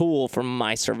as a tool for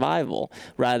my survival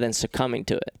rather than succumbing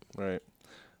to it. Right.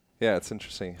 Yeah, it's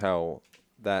interesting how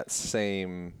that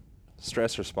same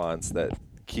stress response that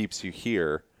keeps you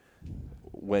here,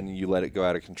 when you let it go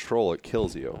out of control, it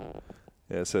kills you.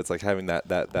 Yeah, so it's like having that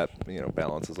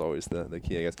balance is always the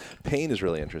key, I guess. Pain is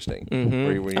really interesting.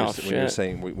 Mm-hmm. When you're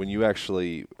saying when you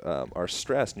actually are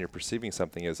stressed and you're perceiving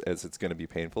something as it's going to be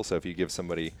painful. So if you give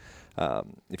somebody,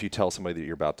 if you tell somebody that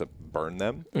you're about to burn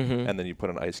them, and then you put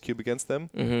an ice cube against them,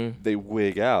 they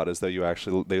wig out as though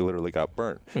they literally got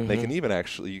burnt. They can even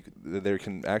there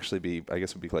can actually be, I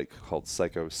guess it would be like called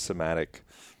psychosomatic,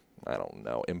 I don't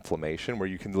know, inflammation, where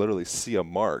you can literally see a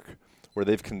mark where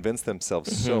they've convinced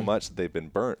themselves so much that they've been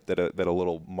burnt that a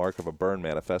little mark of a burn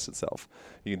manifests itself.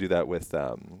 You can do that with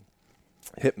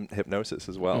hypnosis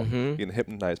as well. You can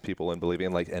hypnotize people in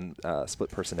believing, and split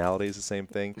personality is the same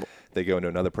thing. They go into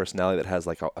another personality that has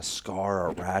like a scar or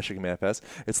a rash you can manifest.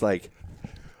 It's like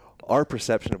our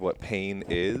perception of what pain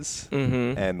is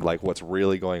and like what's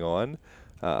really going on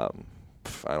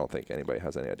I don't think anybody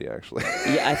has any idea, actually.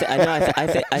 Yeah,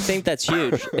 I think that's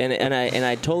huge, and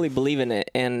I totally believe in it.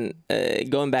 And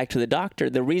going back to the doctor,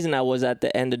 the reason I was at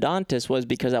the endodontist was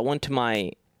because I went to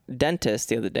my dentist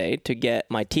the other day to get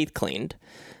my teeth cleaned.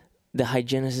 The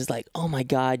hygienist is like, "Oh my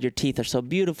God, your teeth are so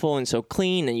beautiful and so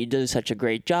clean, and you do such a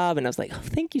great job." And I was like, "Oh,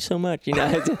 thank you so much," you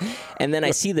know. And then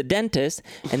I see the dentist,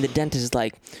 and the dentist is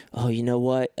like, "Oh, you know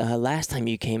what? Last time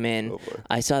you came in,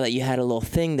 I saw that you had a little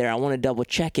thing there. I want to double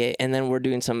check it." And then we're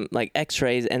doing some like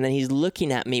X-rays, and then he's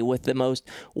looking at me with the most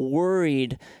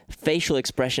worried facial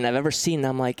expression I've ever seen. And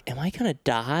I'm like, "Am I gonna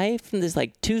die from this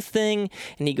like tooth thing?"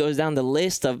 And he goes down the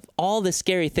list of all the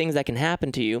scary things that can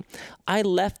happen to you. I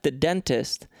left the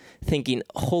dentist thinking,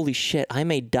 holy shit, I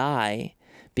may die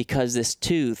because this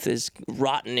tooth is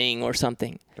rottening or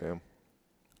something. Damn.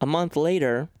 A month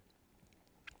later,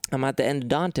 I'm at the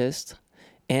endodontist,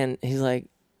 and he's like,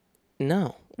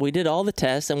 no, we did all the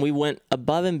tests, and we went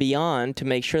above and beyond to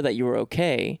make sure that you were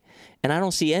okay, and I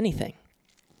don't see anything.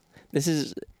 This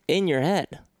is in your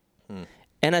head.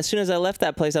 And as soon as I left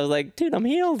that place, I was like, dude, I'm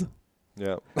healed.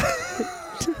 Yeah.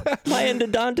 My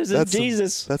endodontist is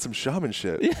Jesus. That's some shaman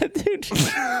shit. Yeah, dude.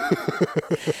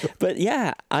 But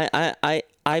yeah,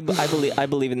 I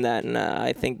believe in that, and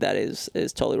I think that is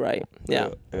totally right. Yeah.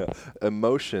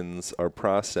 Emotions are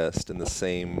processed in the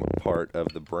same part of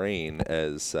the brain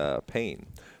as pain.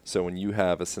 So when you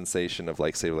have a sensation of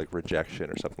like, say, like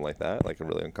rejection or something like that, like a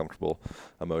really uncomfortable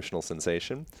emotional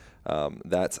sensation, I mean,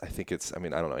 I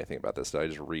don't know anything about this, so I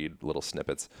just read little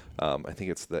snippets. I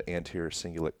think it's the anterior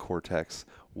cingulate cortex,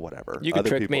 whatever. You can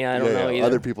trick me, I don't know either.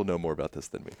 Other people know more about this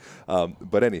than me.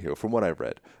 But anywho, from what I've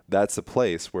read, that's a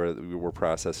place where we're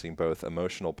processing both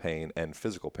emotional pain and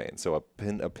physical pain. So a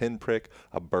pin prick,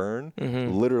 a burn,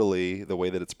 literally the way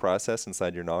that it's processed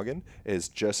inside your noggin is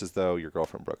just as though your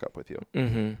girlfriend broke up with you.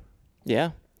 Mm-hmm.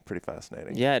 Yeah. Pretty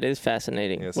fascinating. Yeah, it is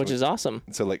fascinating, which is awesome.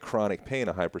 So like chronic pain,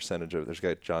 a high percentage of, there's a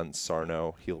guy, John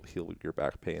Sarno, Heal Your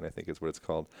Back Pain, I think is what it's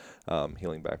called,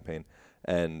 Healing Back Pain.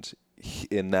 And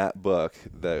in that book,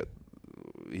 that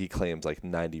he claims like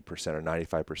 90% or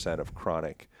 95% of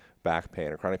chronic back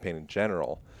pain or chronic pain in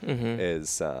general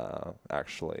is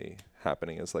actually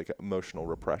happening as like emotional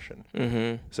repression.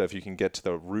 So if you can get to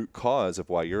the root cause of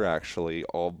why you're actually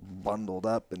all bundled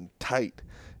up and tight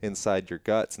inside your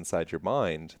guts, inside your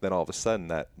mind, then all of a sudden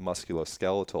that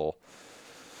musculoskeletal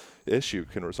issue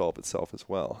can resolve itself as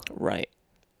well. Right.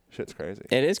 Shit's crazy.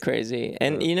 It is crazy.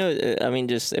 And, you know, I mean,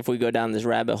 just if we go down this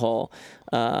rabbit hole,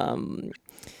 I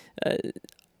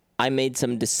made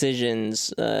some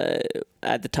decisions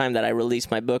at the time that I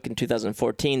released my book in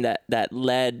 2014 that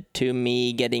led to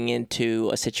me getting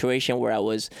into a situation where I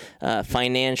was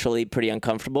financially pretty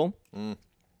uncomfortable.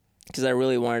 Because I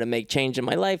really wanted to make change in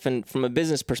my life, and from a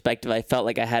business perspective, I felt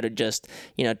like I had to just,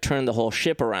 you know, turn the whole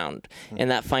ship around,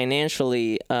 and that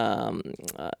financially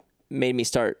made me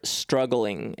start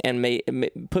struggling and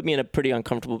put me in a pretty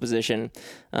uncomfortable position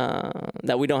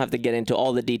that we don't have to get into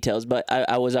all the details, but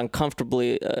I was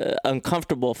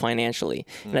uncomfortable financially.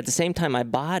 And at the same time, my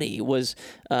body was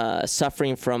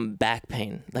suffering from back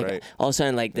pain. Like all of a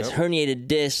sudden, like this herniated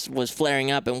disc was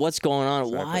flaring up, and what's going on?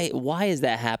 Exactly. Why is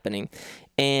that happening?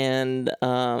 And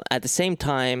at the same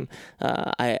time,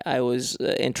 I was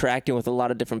interacting with a lot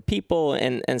of different people,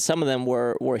 and some of them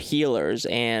were healers,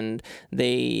 and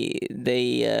they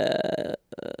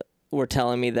were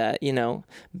telling me that, you know,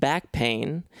 back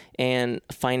pain and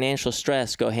financial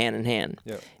stress go hand in hand.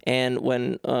 Yep. And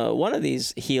when one of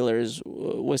these healers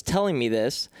was telling me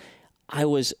this, I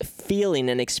was feeling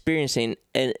and experiencing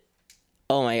an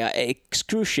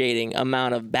excruciating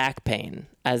amount of back pain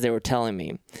as they were telling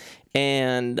me.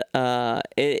 And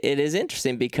it is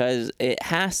interesting because it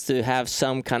has to have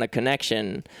some kind of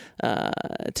connection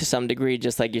to some degree,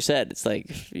 just like you said. It's like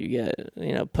if you get,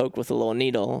 you know, poked with a little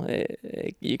needle,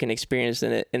 you can experience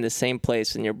it in the same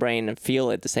place in your brain and feel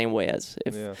it the same way as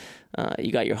if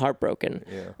you got your heart broken.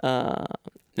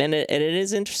 And it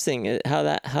is interesting how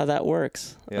that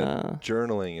works. Yeah,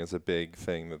 journaling is a big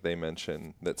thing that they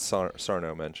mention, that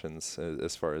Sarno mentions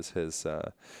as far as his,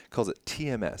 calls it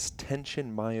TMS,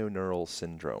 tension myoneural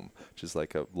syndrome, which is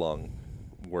like a long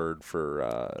word for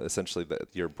essentially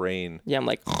your brain. Yeah, I'm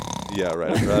like. Yeah,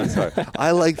 right. Sorry.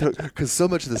 I like because so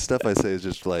much of the stuff I say is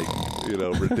just like, you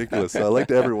know, ridiculous. So I like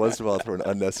to every once in a while throw an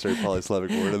unnecessary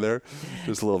polysyllabic word in there,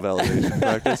 just a little validation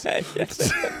practice.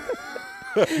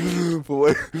 But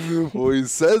what he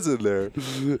says in there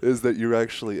is that you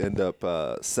actually end up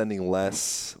sending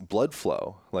less blood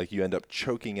flow. Like you end up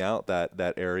choking out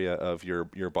that area of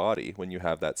your body when you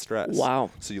have that stress. Wow.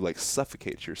 So you like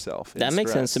suffocate yourself. That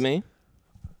makes sense to me.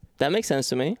 That makes sense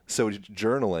to me. So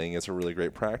journaling is a really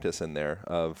great practice in there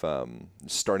of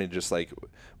starting to just like,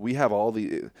 we have all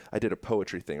the, I did a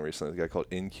poetry thing recently, the guy called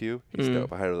InQ. He's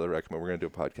dope. I highly recommend. We're going to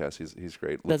do a podcast. He's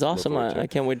great. That's awesome. I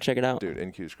can't wait to check it out. Dude,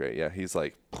 InQ's great. Yeah, he's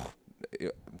like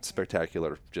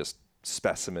spectacular, just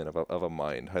specimen of a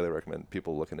mind. Highly recommend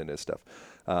people looking into his stuff.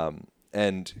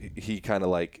 And he kind of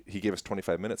like, he gave us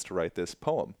 25 minutes to write this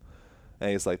poem. And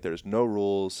he's like, there's no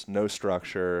rules, no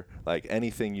structure, like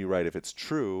anything you write, if it's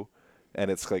true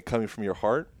and it's like coming from your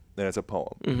heart, then it's a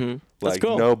poem. Mm-hmm. Like That's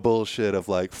cool. no bullshit of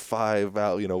like 5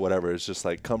 out, whatever. It's just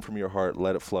like come from your heart,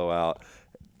 let it flow out.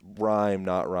 Rhyme,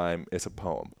 not rhyme, it's a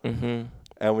poem. Mm-hmm.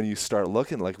 And when you start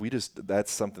looking, like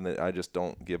that's something that I just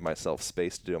don't give myself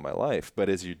space to do in my life. But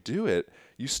as you do it,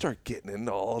 you start getting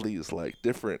into all these like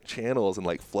different channels and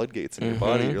like floodgates in your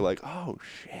body. You're like, oh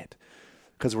shit.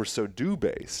 Because we're so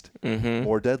do-based.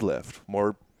 More deadlift,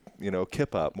 more,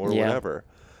 kip up, more whatever.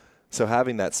 So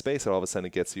having that space, all of a sudden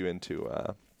it gets you into,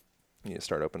 you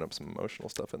start opening up some emotional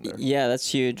stuff in there. Yeah,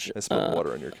 that's huge. I spilled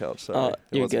water on your couch. Sorry. Oh,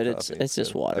 you're wasn't good. coffee. It's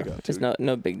just water. I got It's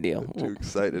no big deal. too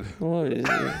excited. What is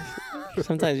it?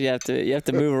 Sometimes you have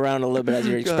to move around a little bit as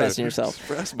you're expressing yourself.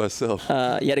 Express myself.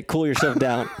 You had to cool yourself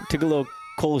down. Took a little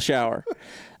cold shower.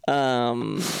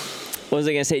 What was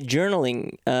I gonna say?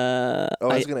 Journaling. I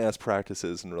was gonna ask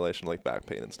practices in relation to like back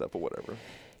pain and stuff or whatever.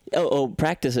 Oh,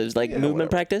 practices like movement whatever.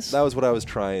 practice. That was what I was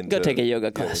trying Go to take a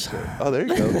yoga get class. into. Oh, there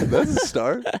you go. That's a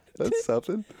start. That's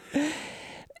something.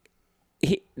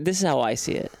 This is how I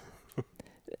see it.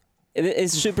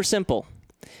 It's super simple.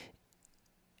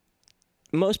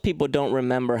 Most people don't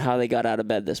remember how they got out of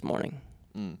bed this morning.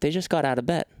 They just got out of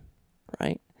bed,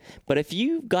 right? But if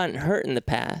you've gotten hurt in the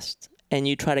past and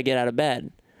you try to get out of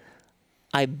bed,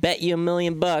 I bet you $1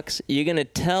 million you're going to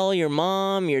tell your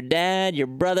mom, your dad, your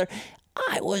brother,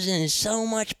 I was in so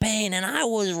much pain and I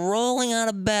was rolling out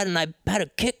of bed and I had to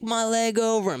kick my leg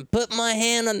over and put my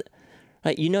hand on.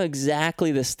 Right? You know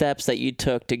exactly the steps that you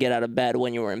took to get out of bed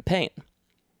when you were in pain.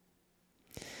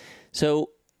 So,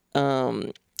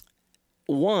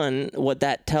 what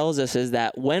that tells us is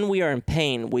that when we are in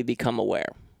pain, we become aware.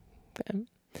 Okay?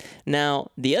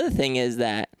 Now, the other thing is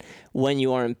that when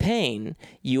you are in pain,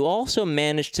 you also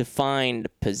manage to find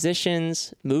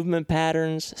positions, movement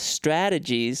patterns,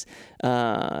 strategies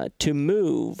to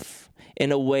move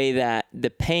in a way that the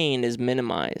pain is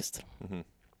minimized.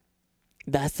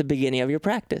 That's the beginning of your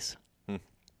practice.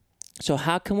 So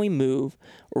how can we move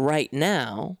right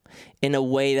now in a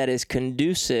way that is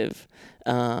conducive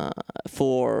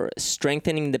for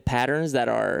strengthening the patterns that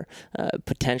are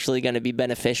potentially going to be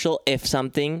beneficial if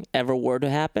something ever were to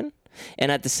happen?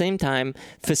 And at the same time,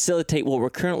 facilitate what we're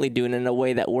currently doing in a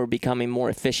way that we're becoming more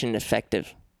efficient and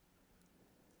effective.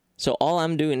 So all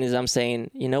I'm doing is I'm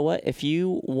saying, you know what? If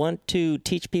you want to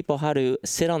teach people how to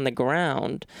sit on the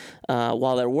ground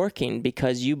while they're working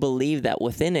because you believe that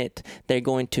within it they're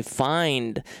going to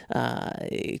find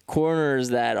corners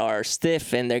that are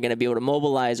stiff and they're going to be able to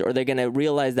mobilize, or they're going to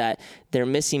realize that they're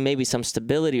missing maybe some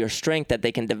stability or strength that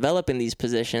they can develop in these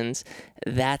positions,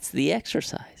 that's the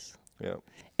exercise. Yeah.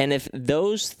 And if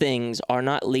those things are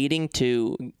not leading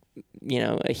to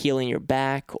healing your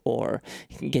back or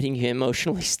getting you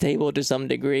emotionally stable to some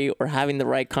degree or having the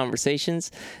right conversations,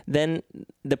 then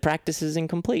the practice is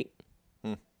incomplete.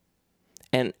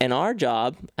 And our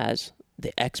job as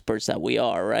the experts that we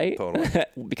are, right? Totally.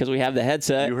 Because we have the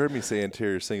headset. You heard me say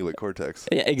anterior cingulate cortex.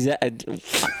 Yeah, exactly.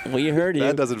 We heard you.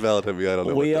 That doesn't validate me. I don't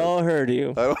know. We what all heard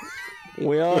you. I don't.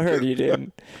 We all heard you,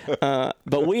 dude.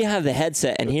 But we have the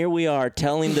headset, and here we are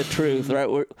telling the truth, right?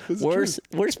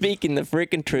 We're speaking the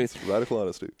freaking truth. Radical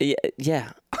honesty.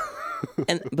 Yeah.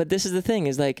 But this is the thing: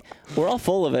 is like we're all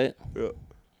full of it,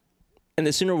 and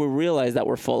the sooner we realize that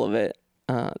we're full of it,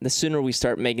 the sooner we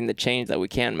start making the change that we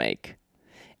can make.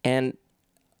 And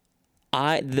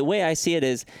the way I see it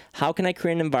is, how can I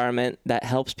create an environment that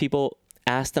helps people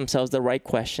ask themselves the right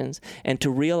questions and to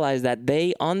realize that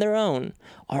they on their own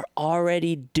are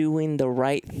already doing the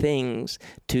right things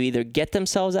to either get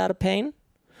themselves out of pain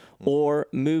or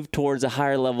move towards a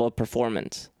higher level of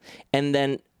performance, and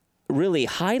then really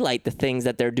highlight the things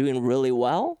that they're doing really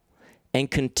well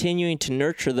and continuing to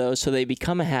nurture those so they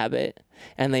become a habit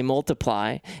and they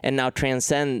multiply and now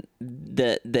transcend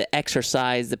the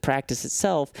exercise, the practice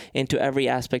itself into every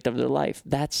aspect of their life.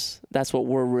 That's what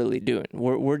we're really doing.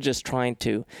 We're just trying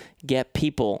to get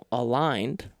people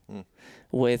aligned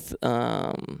with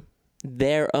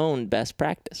their own best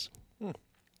practice.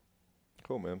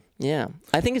 Cool, man. Yeah.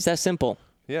 I think it's that simple.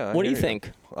 Yeah. What do you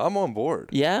think? I'm on board.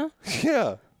 Yeah?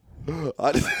 Yeah.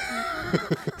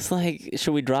 It's like,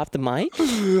 should we drop the mic?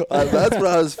 That's what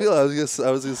I was feeling. I was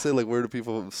gonna say, like, where do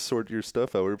people sort your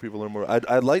stuff out? Where do people learn more?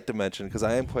 I'd like to mention, because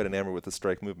I am quite enamored with the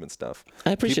strike movement stuff.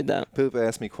 I appreciate that. People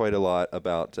ask me quite a lot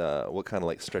about what kind of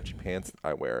like stretchy pants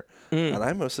I wear, and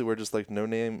I mostly wear just like no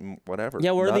name whatever.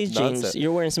 Yeah, what are these nonsense. jeans?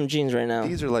 You're wearing some jeans right now.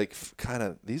 These are like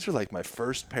these are like my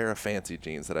first pair of fancy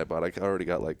jeans that I bought. I already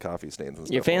got like coffee stains and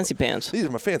stuff. Your fancy pants. These are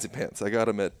my fancy pants. I got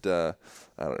them at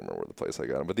I don't remember where the place I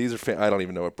got them, but these are I don't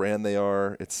even know what brand they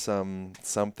are. It's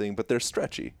something, but they're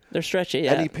stretchy. They're stretchy.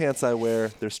 Yeah. Any pants I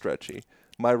wear, they're stretchy.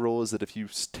 My rule is that if you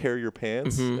tear your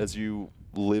pants as you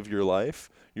live your life,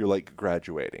 you're like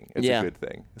graduating. It's a good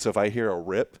thing. So if I hear a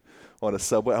rip on a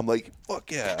subway, I'm like,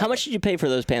 fuck yeah. How much did you pay for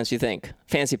those pants, you think?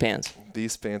 Fancy pants.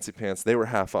 These fancy pants, they were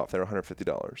half off. They were $150.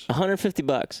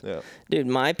 $150. Yeah. Dude,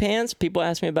 my pants, people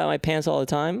ask me about my pants all the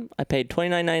time. I paid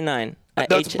 $29.99.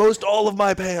 That's most all of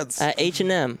my pants. At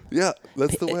H&M. Yeah,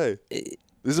 that's the way.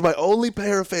 This is my only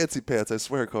pair of fancy pants, I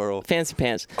swear, Carl. Fancy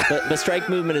pants. But Strike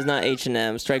Movement is not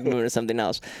H&M. Strike Movement is something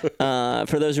else.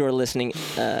 For those who are listening,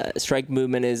 Strike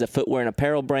Movement is a footwear and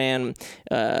apparel brand.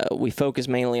 We focus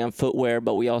mainly on footwear,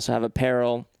 but we also have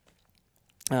apparel.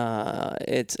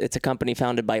 It's a company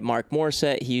founded by Mark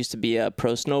Morissette. He used to be a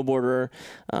pro snowboarder.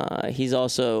 He's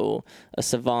also a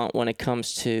savant when it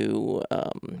comes to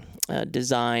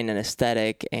design and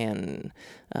aesthetic, and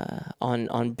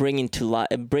on bringing to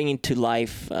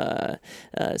life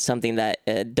something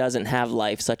that doesn't have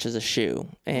life, such as a shoe.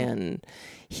 And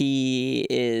he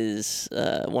is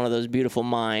one of those beautiful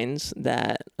minds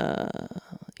that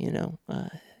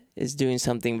is doing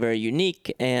something very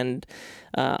unique. And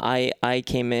I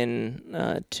came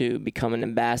in to become an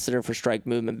ambassador for Strike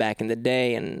Movement back in the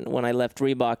day. And when I left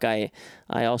Reebok,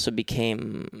 I also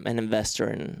became an investor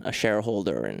and a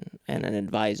shareholder and an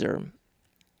advisor.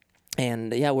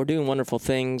 And yeah, we're doing wonderful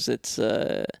things. It's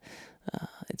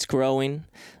growing.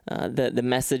 The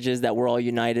message is that we're all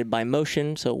united by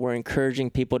motion. So we're encouraging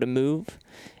people to move,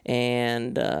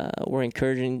 and we're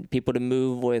encouraging people to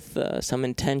move with some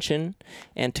intention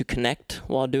and to connect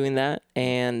while doing that.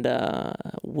 And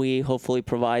we hopefully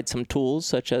provide some tools,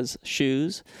 such as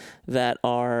shoes, that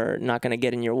are not going to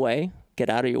get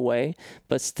out of your way,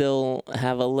 but still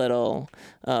have a little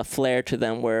flair to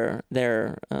them, where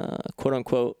they're quote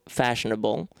unquote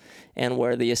fashionable, and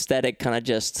where the aesthetic kind of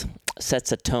just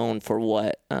sets a tone for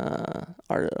what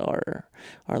our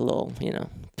little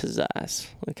pizzazz,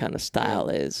 the kind of style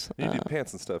is. You do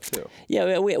pants and stuff too.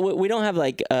 Yeah, we don't have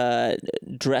like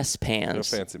dress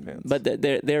pants. No fancy pants. But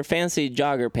they're fancy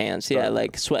jogger pants. Yeah,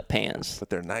 like sweatpants. But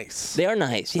they're nice. They are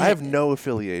nice. Yeah. I have no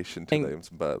affiliation to them,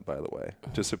 by the way.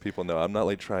 Just so people know, I'm not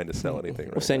like trying to sell anything.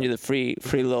 We'll send you the free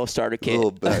little starter kit.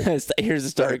 Little bag. Here's the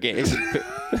starter kit.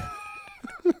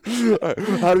 All right.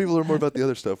 How do people learn more about the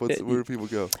other stuff? Where do people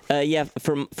go? Yeah,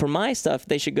 for my stuff,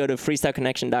 they should go to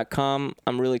freestyleconnection.com.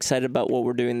 I'm really excited about what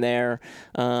we're doing there.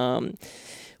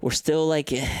 We're still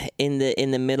like in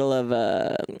the middle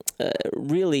of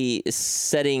really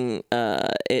setting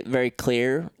it very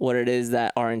clear what it is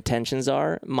that our intentions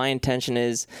are. My intention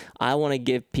is I want to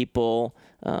give people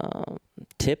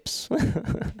tips,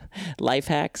 life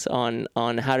hacks on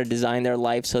how to design their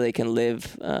life so they can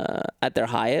live at their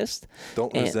highest.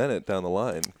 Don't resent it down the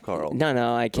line, Carl.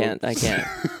 No, I can't. I can't.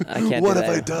 What have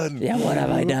I done? Yeah, what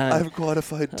have I done? I've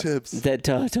quantified tips. That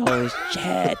total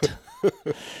shit.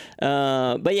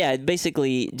 But yeah,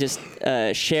 basically just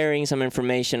sharing some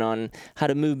information on how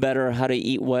to move better, how to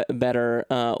eat better,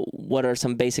 what are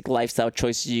some basic lifestyle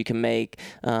choices you can make,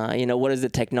 what is the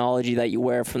technology that you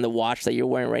wear from the watch that you're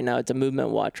wearing right now. It's a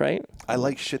movement watch, right? I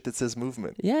like shit that says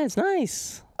movement. Yeah, it's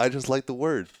nice. I just like the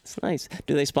word. It's nice.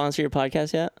 Do they sponsor your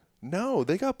podcast yet? No,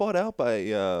 they got bought out by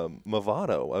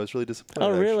Movado. I was really disappointed.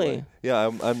 Oh, really? Actually. Yeah,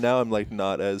 I'm like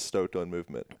not as stoked on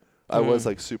movement. I was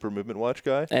like super movement watch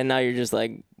guy. And now you're just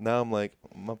like... Now I'm like,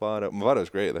 Movado. Movado's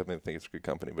great. I think it's a good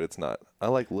company, but it's not. I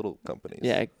like little companies.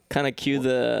 Yeah, kind of cue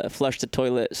the flush the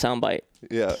toilet soundbite.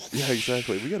 Yeah,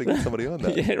 exactly. We got to get somebody on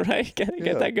that. Yeah, right? Gotta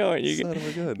get that going. You got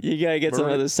to get some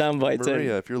of the sound bites in.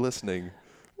 Maria, if you're listening,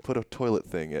 put a toilet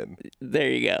thing in. There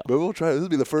you go. But we'll try. This will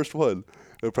be the first one.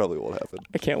 It probably won't happen.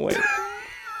 I can't wait.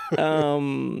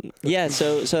 Yeah,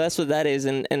 so that's what that is,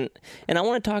 and I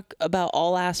want to talk about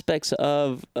all aspects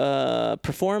of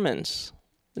performance,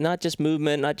 not just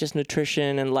movement, not just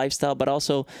nutrition and lifestyle, but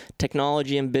also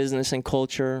technology and business and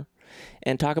culture,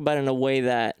 and talk about it in a way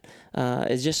that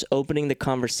is just opening the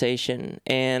conversation.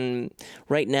 And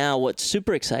right now, what's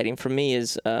super exciting for me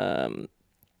is I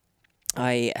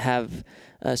have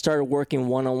started working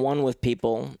one-on-one with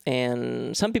people,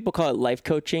 and some people call it life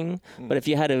coaching, but if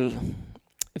you had to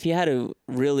if you had to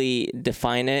really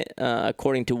define it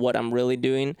according to what I'm really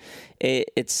doing,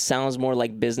 it sounds more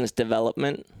like business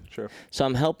development. Sure. So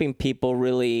I'm helping people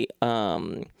really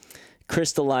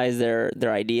crystallize their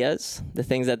ideas, the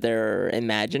things that they're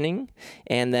imagining,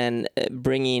 and then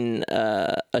bringing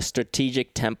a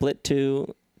strategic template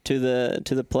to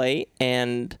the plate,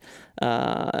 and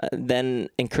then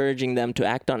encouraging them to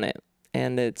act on it.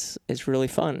 And it's really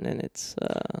fun, and it's.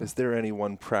 Is there any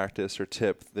one practice or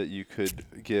tip that you could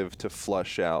give to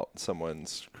flush out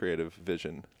someone's creative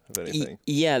vision of anything?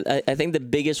 Yeah, I think the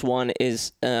biggest one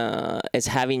is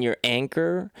having your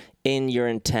anchor in your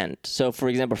intent. So, for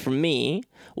example, for me,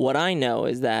 what I know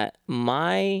is that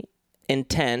my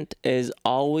intent is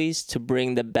always to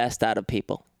bring the best out of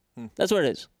people. That's what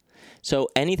it is. So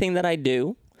anything that I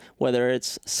do, whether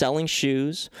it's selling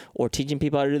shoes or teaching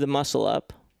people how to do the muscle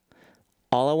up,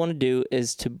 all I want to do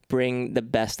is to bring the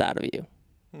best out of you.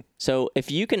 So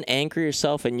if you can anchor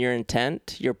yourself in your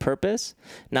intent, your purpose,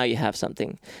 now you have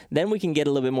something. Then we can get a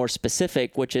little bit more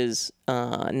specific, which is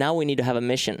now we need to have a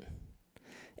mission.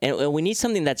 And we need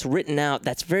something that's written out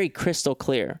that's very crystal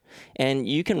clear. And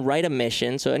you can write a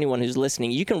mission. So anyone who's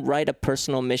listening, you can write a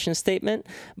personal mission statement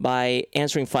by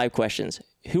answering 5 questions.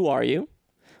 Who are you?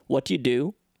 What do you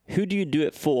do? Who do you do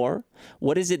it for?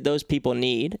 What is it those people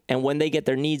need? And when they get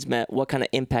their needs met, what kind of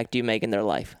impact do you make in their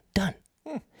life? Done.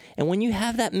 And when you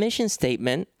have that mission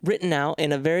statement written out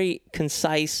in a very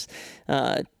concise,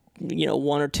 1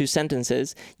 or 2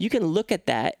 sentences, you can look at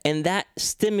that, and that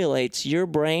stimulates your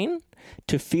brain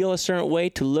to feel a certain way,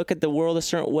 to look at the world a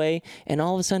certain way, and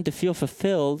all of a sudden to feel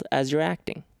fulfilled as you're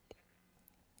acting.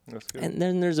 That's good. And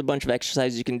then there's a bunch of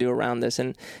exercises you can do around this,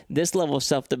 and this level of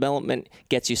self-development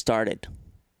gets you started.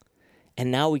 And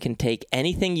now we can take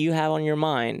anything you have on your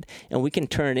mind and we can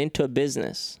turn it into a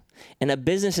business. And a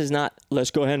business is not,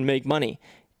 let's go ahead and make money.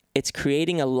 It's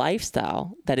creating a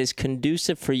lifestyle that is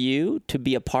conducive for you to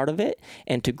be a part of it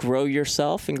and to grow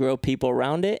yourself and grow people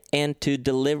around it and to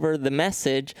deliver the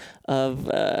message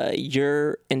of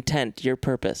your intent, your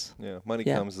purpose. Yeah, money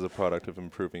comes as a product of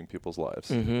improving people's lives.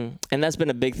 Mm-hmm. And that's been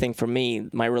a big thing for me.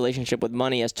 My relationship with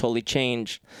money has totally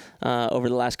changed over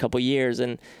the last couple of years.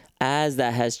 And as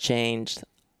that has changed,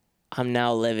 I'm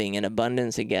now living in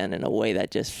abundance again in a way that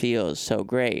just feels so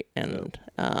great. And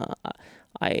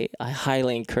I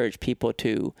highly encourage people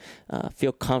to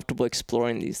feel comfortable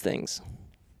exploring these things.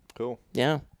 Cool.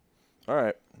 Yeah. All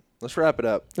right. Let's wrap it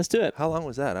up. Let's do it. How long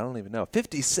was that? I don't even know.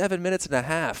 57 minutes and a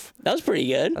half. That was pretty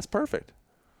good. That's perfect.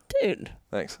 Dude.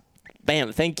 Thanks.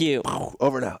 Bam. Thank you.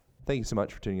 Over and out. Thank you so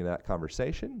much for tuning in to that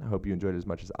conversation. I hope you enjoyed it as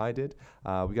much as I did.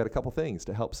 We got a couple things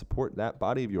to help support that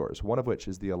body of yours, one of which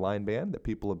is the Align band that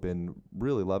people have been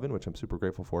really loving, which I'm super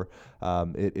grateful for.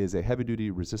 It is a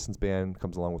heavy-duty resistance band,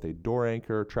 comes along with a door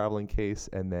anchor, traveling case,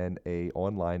 and then a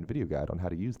online video guide on how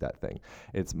to use that thing.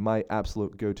 It's my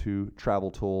absolute go-to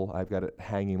travel tool. I've got it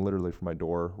hanging literally from my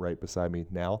door right beside me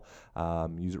now.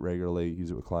 Use it regularly, use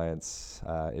it with clients.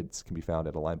 It can be found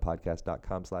at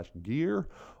alignpodcast.com/gear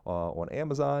on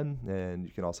Amazon, and you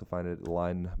can also find it at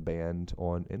Align Band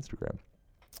on Instagram.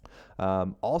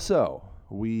 Also,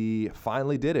 we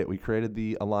finally did it. We created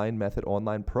the Align Method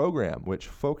online program, which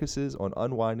focuses on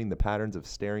unwinding the patterns of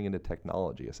staring into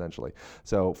technology, essentially.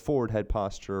 So forward head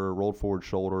posture, rolled forward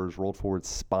shoulders, rolled forward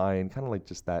spine, kind of like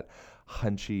just that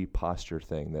hunchy posture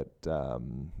thing that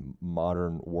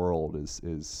modern world is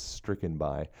stricken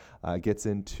by, gets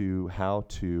into how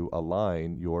to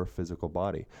align your physical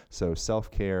body. So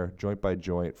self-care, joint by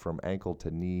joint, from ankle to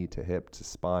knee to hip to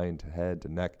spine to head to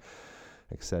neck,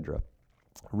 etc.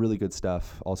 Really good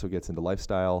stuff. Also gets into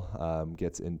lifestyle,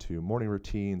 gets into morning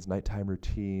routines, nighttime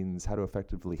routines, how to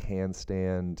effectively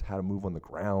handstand, how to move on the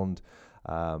ground.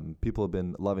 People have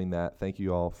been loving that. Thank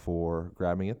you all for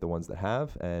grabbing it, the ones that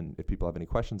have. And if people have any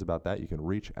questions about that, you can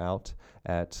reach out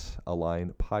at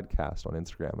Align Podcast on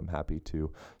Instagram. I'm happy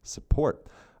to support.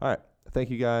 All right. Thank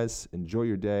you guys. Enjoy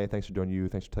your day. Thanks for joining you.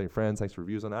 Thanks for telling your friends. Thanks for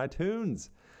reviews on iTunes.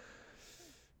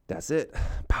 That's it.